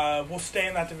we'll stay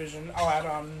in that division. I'll add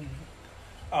on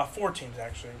 4 teams,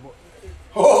 actually.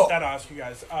 That'll ask you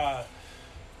guys.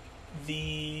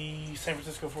 The San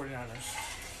Francisco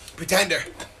 49ers. Pretender.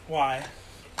 Why?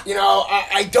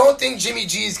 I don't think Jimmy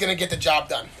G is going to get the job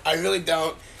done. I really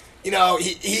don't.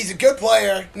 He's a good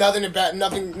player. Nothing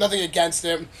against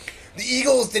him. The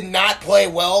Eagles did not play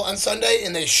well on Sunday,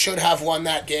 and they should have won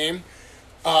that game.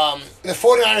 The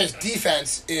 49ers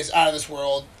defense is out of this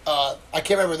world. I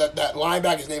can't remember that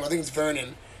linebacker's name. I think it's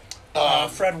Vernon.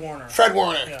 Fred Warner.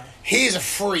 Yeah. He's a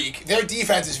freak. Their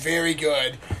defense is very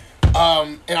good.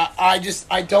 And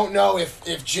I don't know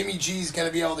if Jimmy G's going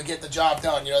to be able to get the job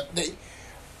done.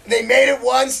 They made it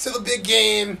once to the big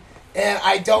game, and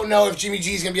I don't know if Jimmy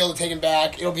G's going to be able to take him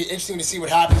back. It'll be interesting to see what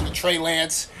happens with Trey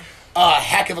Lance.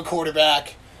 Heck of a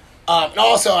quarterback. And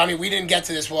also, we didn't get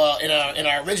to this in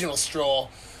our original stroll.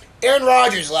 Aaron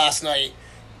Rodgers last night,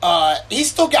 he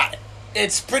still got it.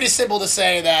 It's pretty simple to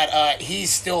say that he's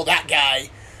still that guy.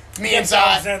 Me and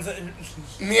Zod,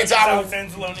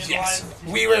 yes,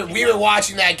 we were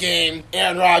watching that game.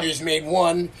 Aaron Rodgers made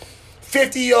one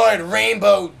 50-yard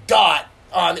rainbow dot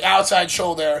on the outside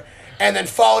shoulder, and then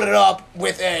followed it up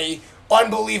with a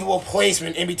unbelievable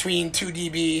placement in between 2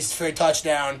 DBs for a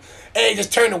touchdown. And he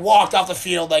just turned and walked off the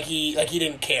field like he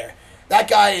didn't care. That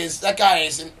guy is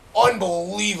an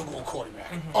unbelievable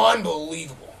quarterback. Mm-hmm.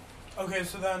 Unbelievable. Okay,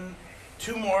 so then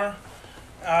 2 more.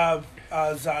 Zod,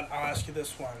 I'll ask you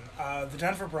this one. The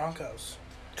Denver Broncos.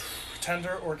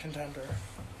 Pretender or contender?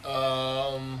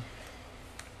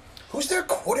 Who's their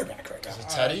quarterback right now? Is it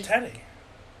Teddy? Teddy.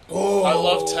 Oh, I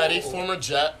love Teddy. Former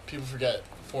Jet. People forget.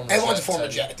 Everyone's a former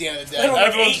Jet at the end of the day.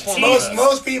 Everyone's former Jet.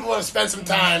 Most people have spent some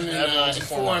time in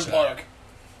Foreign Park.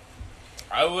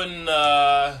 I wouldn't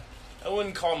I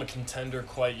wouldn't call them a contender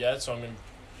quite yet, so I'm going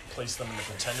to place them in the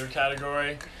contender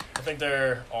category. I think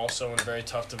they're also in a very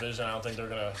tough division. I don't think they're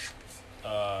going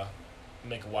to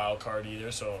make a wild card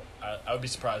either, so I would be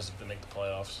surprised if they make the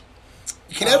playoffs.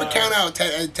 You can never count out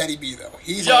Teddy B, though.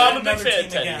 I'm a big fan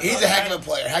of Teddy. He's a heck of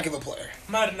a player.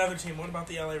 I'm at another team. What about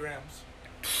the LA Rams?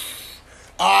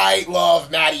 I love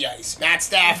Matty Ice. Matt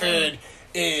Stafford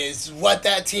is what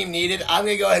that team needed. I'm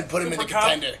going to go ahead and put him in the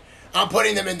contender. I'm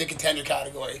putting them in the contender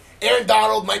category. Aaron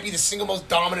Donald might be the single most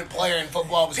dominant player in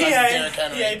football besides Derrick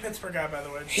Henry. PA Pittsburgh guy, by the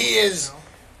way. He is. You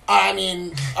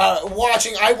know.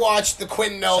 I watched the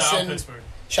Quentin Nelson.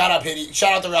 Shout out Pittsburgh.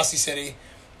 Shout out to Rusty City.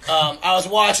 I was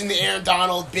watching the Aaron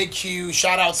Donald, Big Q,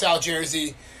 shout out South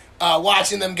Jersey,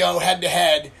 watching them go head to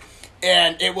head,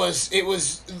 and it was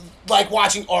like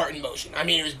watching art in motion. I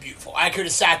mean, it was beautiful. I could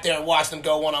have sat there and watched them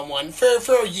go one-on-one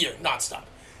for a year, nonstop.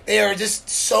 They are just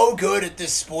so good at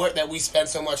this sport that we spend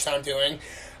so much time doing.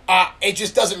 It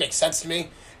just doesn't make sense to me.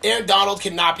 Aaron Donald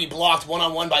cannot be blocked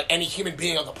one-on-one by any human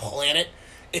being on the planet.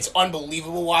 It's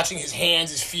unbelievable watching his hands,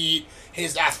 his feet,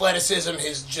 his athleticism,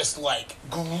 his just like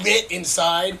grit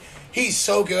inside. He's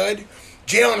so good.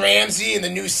 Jalen Ramsey in the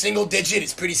new single digit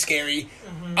is pretty scary.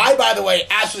 Mm-hmm. I, by the way,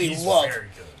 absolutely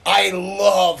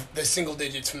love the single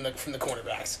digits from the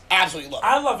cornerbacks. Absolutely love it.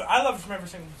 I love it from every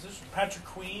single position. Patrick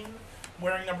Queen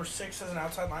wearing number 6 as an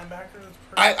outside linebacker. That's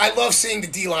I love seeing the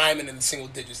D linemen in the single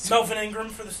digits too. Melvin Ingram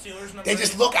for the Steelers. They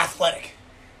just look athletic.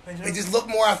 They just look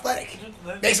more athletic.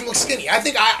 Makes them look skinny. I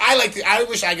think I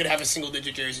wish I could have a single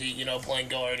digit jersey, playing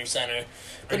guard or center.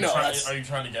 But are you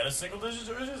trying to get a single digit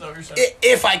jersey? Is that what you're saying?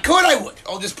 If I could, I would.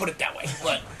 I'll just put it that way.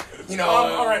 But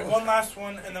all right, one last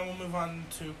one, and then we'll move on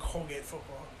to Colgate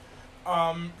football.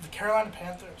 The Carolina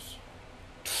Panthers.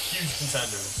 Huge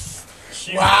contenders.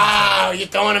 Wow, you're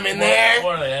throwing them in there.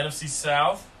 What are they? NFC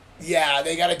South. Yeah,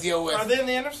 they got to deal with. Are they in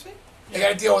the NFC? They got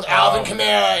to deal with Alvin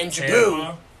Kamara and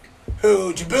Jabu.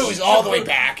 Jabu is all the way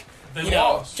back. They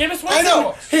lost. Jameis Winston. I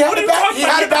know. He had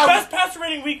the best passer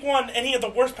rating week 1, and he had the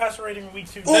worst passer rating week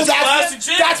 2. Well,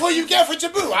 that's what you get for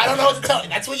Jabu. I don't know what to tell you.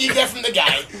 That's what you get from the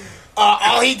guy.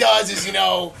 All he does is,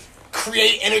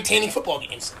 create entertaining football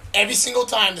games. Every single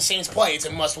time the Saints play, it's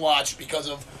a must-watch because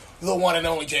of the one and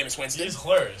only Jameis Winston. He's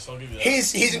hilarious. I'll give you that.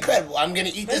 He's incredible. I'm going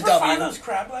to eat this W. Find those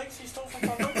crab legs he stole from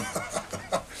Thunder?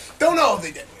 Don't know if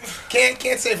they did.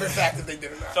 Can't say for a fact that they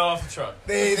did or not. Fell off the truck.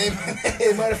 They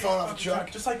might have fallen off the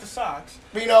truck. Just like the socks.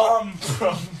 But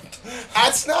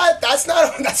that's not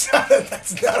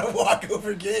a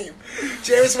walkover game.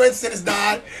 Jameis Winston is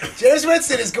not. Jameis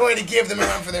Winston is going to give them a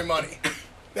run for their money.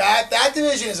 That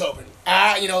division is open.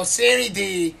 Sammy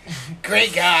D,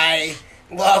 great guy.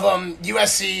 Love him.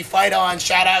 USC, fight on.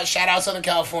 Shout out Southern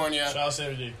California. Shout out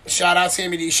Sammy D. Shout out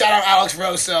Sammy D. Shout out Alex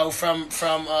Rosso from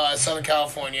Southern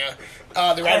California.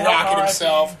 The Red Rocket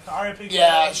himself.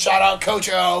 Yeah, shout out Coach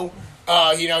O.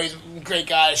 He's a great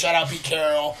guy. Shout out Pete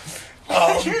Carroll.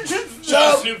 Shout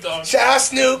out Snoop Dogg. Shout out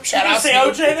Snoop. Shout out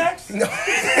Snoop. Snoop. Say OJ next? No.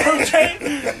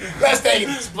 OJ? Let's take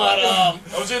it. But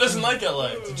OJ doesn't like LA.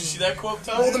 Did you see that quote,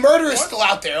 Tom? Well, the murderer is still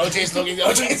out there.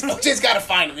 OJ's got to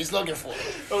find him. He's looking for him.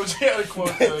 OJ had a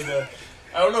quote the other day.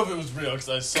 I don't know if it was real because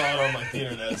I saw it on the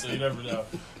internet, so you never know.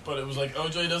 But it was like,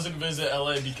 OJ doesn't visit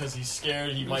LA because he's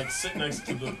scared he might sit next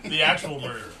to the actual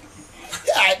murderer.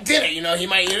 Yeah, I did it. He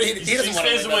might. He doesn't want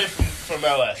to. He stays away from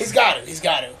LA. He's got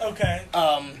it. Okay.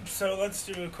 So let's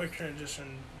do a quick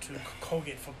transition to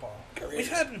Colgate football. We've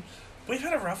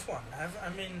had a rough one.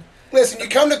 Listen, you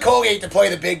come to Colgate to play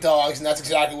the big dogs, and that's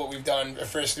exactly what we've done the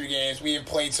first 3 games. We have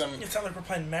played some. It's not like we're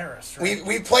playing Marist, right?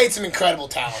 We've played some incredible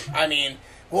talent.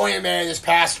 William Mary this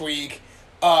past week,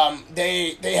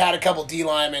 they had a couple D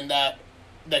linemen that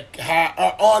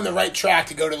are on the right track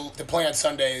to go to play on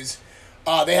Sundays.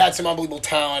 They had some unbelievable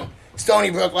talent. Stony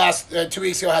Brook 2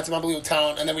 weeks ago had some unbelievable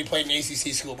talent, and then we played an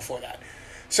ACC school before that.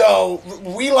 So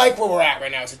we like where we're at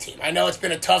right now as a team. I know it's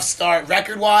been a tough start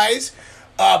record-wise,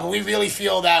 but we really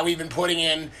feel that we've been putting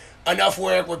in enough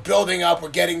work. We're building up. We're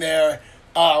getting there.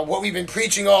 What we've been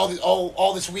preaching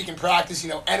all this week in practice,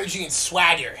 energy and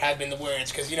swagger have been the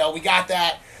words because we got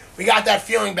that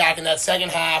feeling back in that second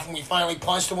half when we finally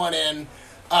punched one in.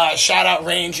 Shout out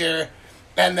Ranger.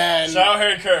 And then shout out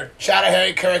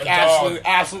Harry Kirk,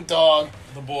 absolute dog.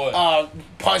 The boy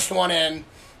punched one in,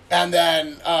 and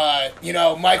then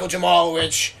Michael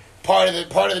Jamalowicz, part of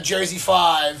the Jersey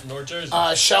 5, North Jersey,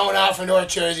 showing out for North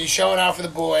Jersey, showing out for the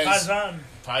boys.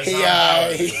 He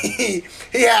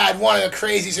had one of the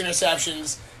craziest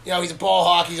interceptions. He's a ball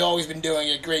hawk. He's always been doing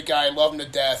it. Great guy, love him to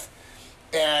death.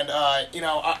 And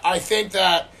I think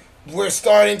that we're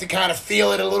starting to kind of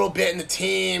feel it a little bit in the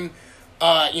team.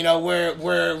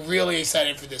 We're really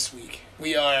excited for this week.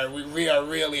 we are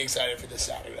really excited for this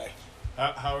Saturday.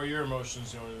 How are your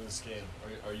emotions going in this game?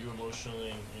 Are you emotionally,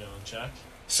 in check?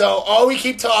 So all we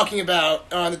keep talking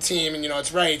about on the team, and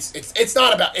it's right. It's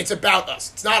about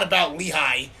us. It's not about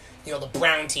Lehigh, the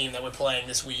Brown team that we're playing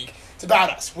this week. It's about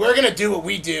us. We're gonna do what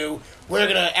we do. We're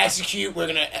gonna execute.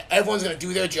 Everyone's gonna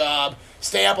do their job.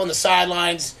 Stay up on the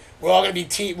sidelines. We're all gonna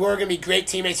be We're gonna be great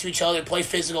teammates for each other. Play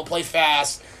physical. Play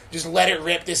fast. Just let it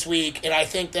rip this week. And I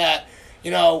think that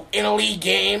in a league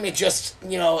game, it just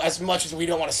as much as we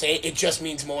don't want to say it, it just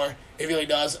means more. It really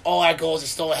does. All our goals are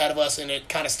still ahead of us, and it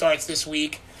kind of starts this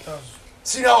week.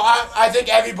 So, I think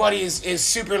everybody is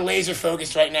super laser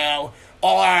focused right now.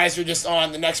 All eyes are just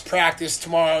on the next practice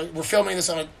tomorrow. We're filming this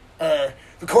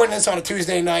recording this on a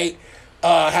Tuesday night.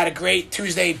 Had a great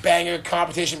Tuesday banger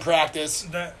competition practice.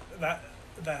 That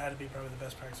had to be probably the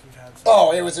best practice we've had.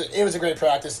 Oh, it was a great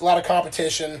practice. A lot of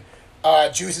competition.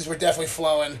 Juices were definitely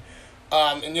flowing.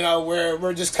 And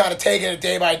we're just kind of taking it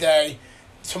day by day.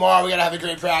 Tomorrow we gotta have a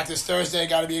great practice. Thursday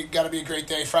gotta be a great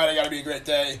day. Friday gotta be a great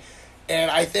day. And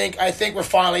I think we're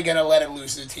finally gonna let it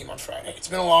loose as a team on Friday. It's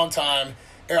been a long time.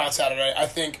 Or on Saturday. I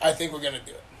think we're gonna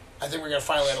do it. I think we're gonna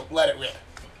finally let it rip.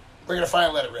 We're gonna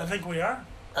finally let it rip. I think we are.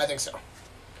 I think so.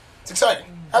 It's exciting.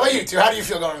 How about you two? How do you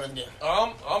feel going into the game?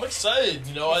 I'm excited.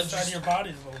 I just your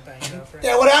body's a little banged up. Right?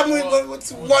 Yeah. What happened?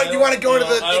 What you want to go into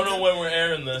the? I don't know when we're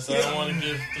airing this. I don't want to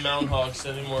give the Mountain Hawks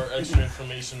any more extra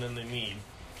information than they need.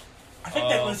 I think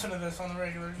they listen to this on the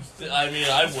regular. I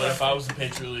would if I was the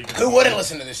Patriot League. Who wouldn't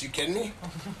listen to this? You kidding me?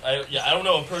 I don't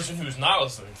know a person who's not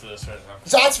listening to this right now.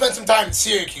 Zod spent some time in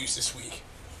Syracuse this week.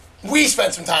 We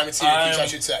spent some time in Syracuse, I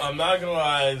should say. I'm not gonna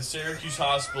lie. The Syracuse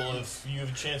Hospital. If you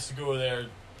have a chance to go there,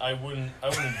 I wouldn't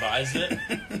advise it.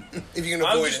 If you can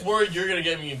avoid it. I'm just worried you're gonna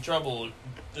get me in trouble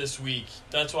this week.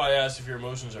 That's why I asked if your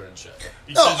emotions are in check.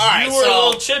 Because you were a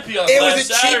little chippy on last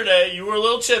Saturday. You were a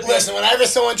little chippy. Listen, whenever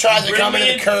someone tries to come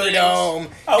into the Kerr Dome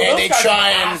and they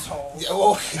try and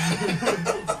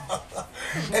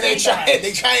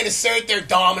they try and assert their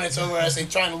dominance over us, they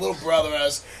try and little brother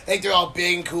us. They think they're all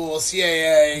big and cool.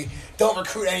 CAA don't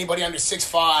recruit anybody under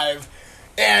 6'5",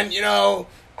 and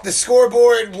the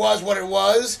scoreboard was what it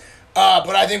was.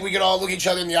 But I think we could all look each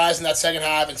other in the eyes in that second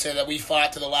half and say that we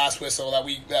fought to the last whistle.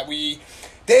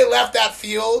 They left that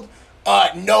field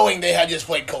knowing they had just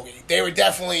played Colgate. They were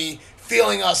definitely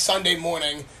feeling us Sunday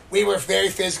morning. We were very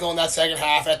physical in that second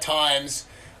half at times,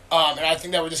 and I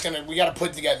think that we got to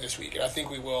put it together this week, and I think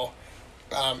we will.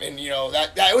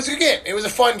 That it was a good game. It was a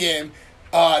fun game.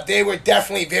 They were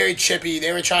definitely very chippy.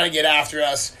 They were trying to get after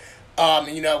us.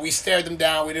 We stared them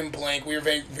down. We didn't blink. We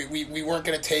weren't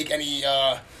going to take any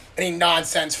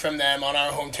nonsense from them on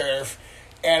our home turf,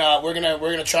 and we're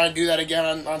gonna try and do that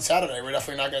again on Saturday. We're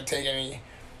definitely not gonna take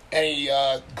any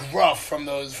gruff from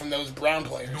those Brown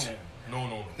players.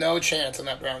 No chance on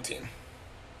that Brown team.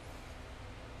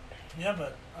 Yeah,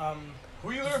 but who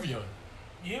are you interviewing?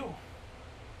 You.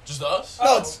 Just us?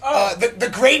 No, it's the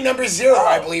great number 0,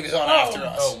 I believe, is on after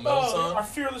us. Oh, Milton? Our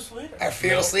fearless leader. Our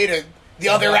fearless leader, the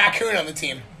other raccoon on the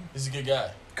team. He's a good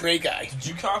guy. Great guy. Did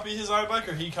you copy his eye black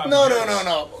or he copied yours?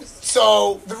 No.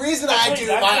 So the reason I do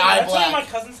my eye black. My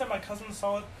cousin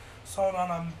said saw it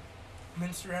on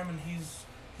Instagram, and he's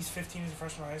 15. He's a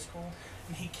freshman in high school,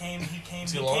 and he came here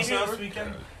this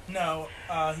weekend. No,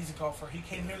 he's a golfer. He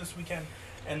came here this weekend,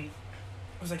 and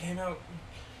was like, hey, Mel,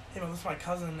 this is my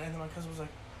cousin, and then my cousin was like,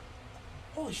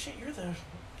 holy shit, you're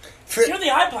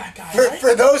the eye black guy, right?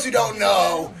 For those who don't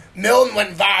know, Milton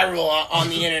went viral on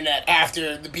the internet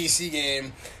after the BC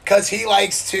game because he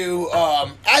likes to,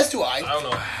 as do I. I don't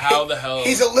know how the hell.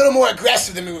 He's a little more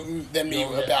aggressive than me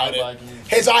about it.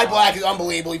 His eye black is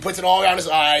unbelievable. He puts it all around his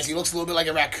eyes. He looks a little bit like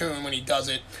a raccoon when he does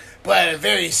it, but a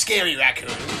very scary raccoon,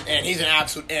 and he's an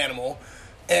absolute animal.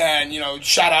 And,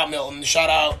 shout out Milton. Shout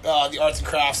out the Arts and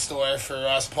Crafts store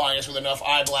for supplying us with enough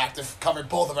eye black to cover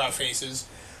both of our faces.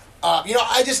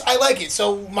 I like it.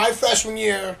 So my freshman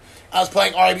year, I was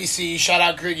playing RBC. Shout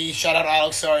out Griggy. Shout out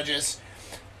Alex Sargis.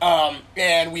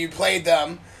 And we played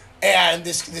them. And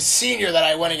this senior that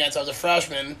I went against, I was a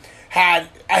freshman, I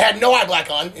had no eye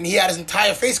black on, and he had his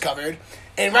entire face covered.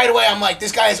 And right away, I'm like,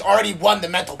 this guy has already won the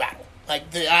mental battle.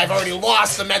 Like, I've already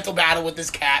lost the mental battle with this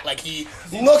cat. Like, he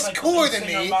looks cooler than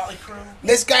me.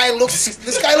 This guy looks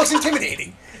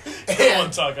intimidating. I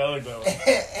want to talk. I like that one.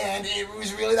 And it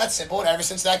was really that simple. And ever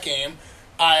since that game,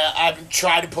 I've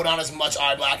tried to put on as much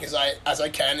eye black as I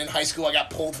can. In high school, I got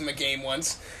pulled from a game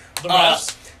once.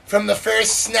 From the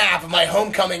first snap of my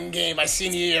homecoming game my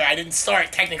senior year, I didn't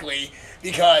start technically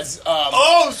because.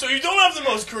 So you don't have the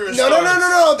most career starts.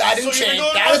 No. That didn't change.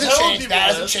 That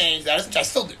doesn't change. I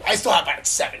still do. I still have about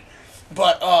 7.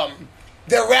 But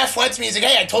the ref went to me. He's like,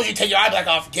 "Hey, I told you to take your eye black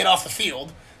off. Get off the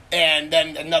field." And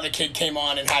then another kid came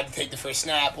on and had to take the first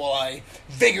snap while I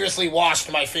vigorously washed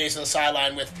my face on the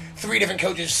sideline with 3 different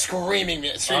coaches screaming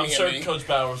at me. I'm sure Coach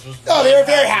Bowers was. Oh, they were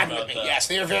very happy with me. that. Yes,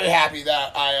 they were very happy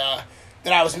that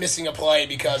I was missing a play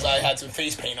because I had some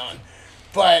face paint on.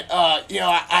 But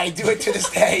I do it to this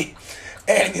day.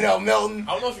 And Milton.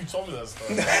 I don't know if you told me that stuff.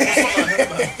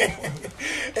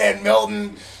 And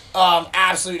Milton.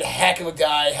 Absolute heck of a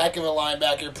guy, heck of a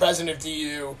linebacker, president of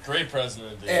DU. Great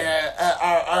president of DU.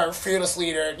 Our fearless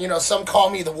leader. Some call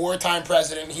me the wartime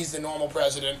president. He's the normal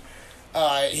president.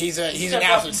 He's an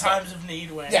absolute times of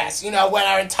need. Wayne. Yes, when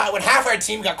half our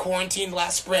team got quarantined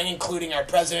last spring, including our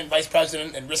president, vice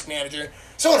president, and risk manager,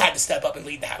 someone had to step up and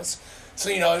lead the house. So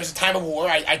it was a time of war.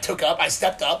 I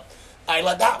stepped up, I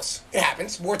led the house. It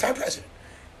happens, wartime president.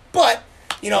 But.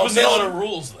 There was a lot of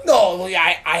rules. No, well,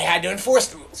 yeah, I had to enforce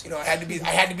the rules. I had to be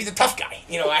the tough guy.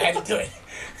 I had to do it.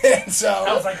 And so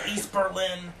that was like East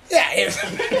Berlin. Yeah.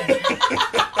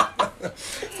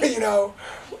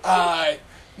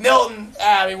 Milton.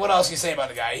 I mean, what else can you say about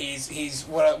the guy? He's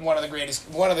one of the greatest,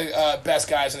 one of the best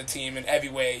guys on the team in every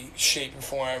way, shape, and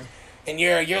form. And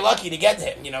you're lucky to get to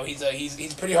him. He's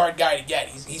a pretty hard guy to get.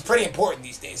 He's pretty important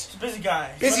these days. He's a busy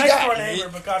guy. Busy next guy. door neighbor,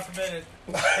 but God forbid it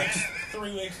takes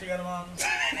 3 weeks to get him on.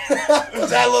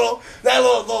 Was that a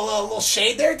little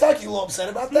shade there, Tuck? You a little upset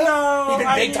about that? No, He's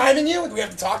been big timing you. Do we have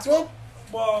to talk to him?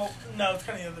 Well, no, it's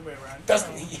kind of the other way around.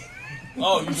 Doesn't he?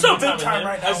 Oh, I'm so big time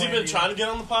right now. Has he been trying to get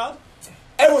on the pod?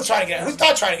 Everyone's trying to get. Who's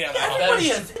not trying to get on the pod? Everybody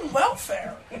is in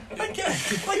welfare. Like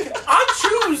I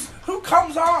choose who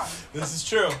comes on. This is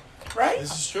true. Right?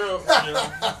 This is true.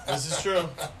 This is true.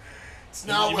 It's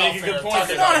not you make a good point.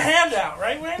 It's not a handout,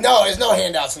 right, Wayne? No, there's no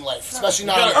handouts in life, especially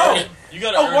not. You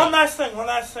got to earn one it. last thing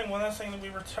that we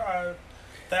were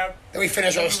that we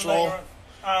finish our stroll.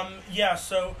 Yeah.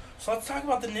 So let's talk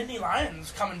about the Nittany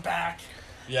Lions coming back.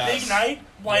 Yes. Big night,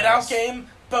 whiteout game.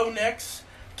 Bo Nix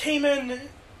came in.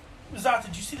 Zot,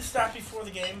 did you see the stat before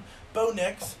the game? Bo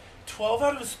Nix, 12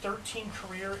 out of his 13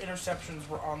 career interceptions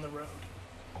were on the road.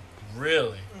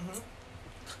 Really? Mm-hmm.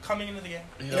 Coming into the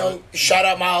game. Shout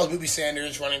out Miles Boobie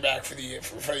Sanders, running back for the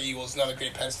Eagles, another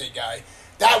great Penn State guy.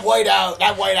 That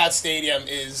whiteout stadium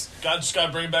is. Just got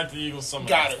to bring back the Eagles somehow.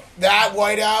 Got it. That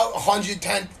whiteout,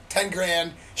 110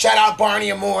 grand. Shout out Barney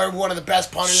Amore, one of the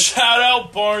best punters. Shout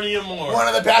out Barney Amore. One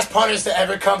of the best punters to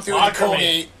ever come through the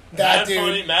Colgate. That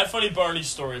dude. Mad funny Barney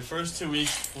story. First 2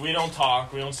 weeks, we don't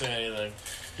talk, we don't say anything.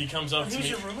 He comes up to me.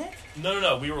 He was your roommate?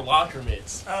 No, we were locker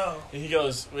mates. Oh. And he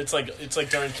goes, it's like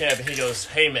during camp, and he goes,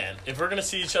 "Hey man, if we're gonna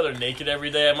see each other naked every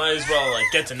day, I might as well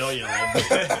get to know you a little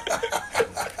bit." I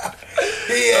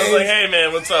was like, "Hey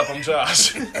man, what's up? I'm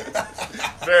Josh."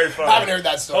 Very funny. I haven't heard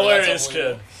that story. Hilarious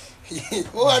kid.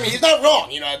 Well, I mean, he's not wrong.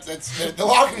 It's the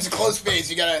locker room's a closed space.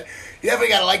 You definitely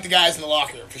gotta like the guys in the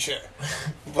locker room for sure.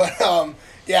 But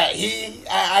yeah,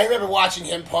 I remember watching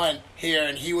him punt here,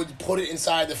 and he would put it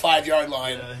inside the 5-yard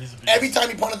line every time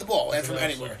he punted the ball, and from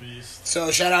anywhere. So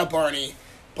shout out Barney.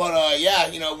 But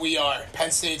we are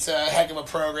Penn State's a heck of a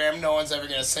program. No one's ever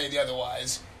gonna say the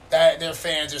otherwise. That their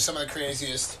fans are some of the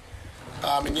craziest.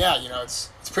 And it's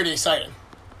pretty exciting.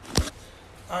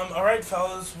 All right,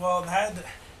 fellas. Well,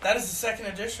 that is the second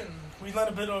edition. We let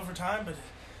a bit over time, but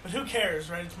who cares,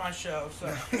 right? It's my show, so.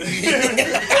 Who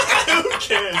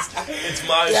cares? It's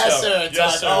my yes, show. Sir,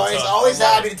 yes, sir. Always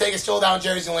happy to take a stroll down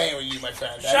Jersey Lane with you, my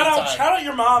friend. Shout out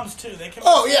your moms too. They come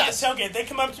up to me at the tailgate. They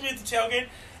come up to me at the tailgate,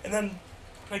 and then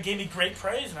they gave me great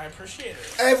praise, and I appreciate it.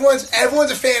 Everyone's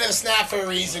a fan of the snap for a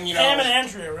reason, Pam and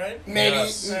Andrea, right? Maybe.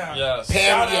 Yes.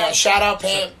 Pam. Shout out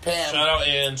Pam. Shout out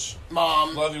Ange.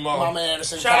 Mom. Love you, Mom. Mama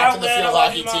Anderson. Shout captain out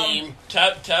of the field hockey team.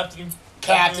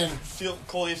 Captain.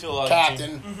 Coley Field Hockey Captain.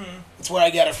 Team. Mm-hmm. That's where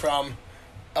I get it from.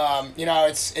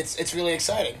 It's really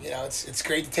exciting. It's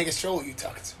great to take a stroll with you,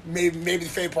 Tuck. It's maybe the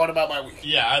favorite part about my week.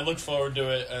 Yeah, I look forward to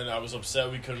it, and I was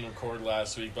upset we couldn't record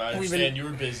last week, but I understand you were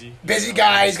busy. Busy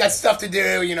guy, he's got stuff to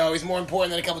do. He's more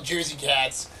important than a couple Jersey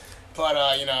cats. But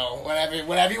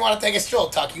whenever you want to take a stroll,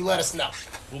 Tuck, you let us know.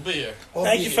 We'll be here.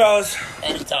 Thank you, fellas.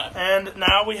 Anytime. And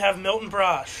now we have Milton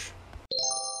Braasch.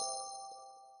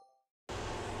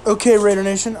 Okay, Raider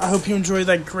Nation, I hope you enjoyed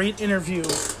that great interview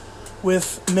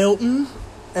with Milton,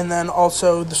 and then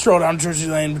also the Stroll Down Jersey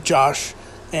Lane with Josh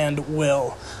and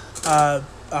Will. So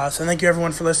thank you,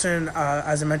 everyone, for listening.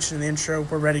 As I mentioned in the intro,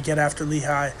 we're ready to get after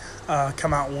Lehigh,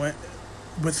 come out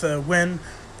with a win,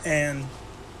 and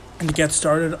to get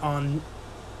started on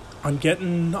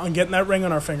getting that ring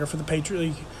on our finger for the Patriot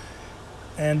League.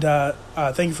 And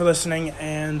thank you for listening.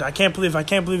 And I can't believe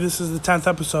this is the 10th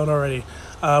episode already.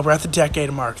 We're at the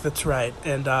decade mark. That's right.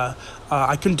 And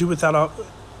I couldn't do without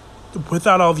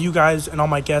without all of you guys and all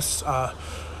my guests, I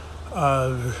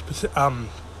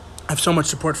have so much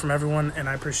support from everyone, and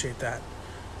I appreciate that.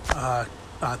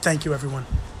 Thank you, everyone.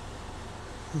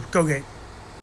 Go Gate.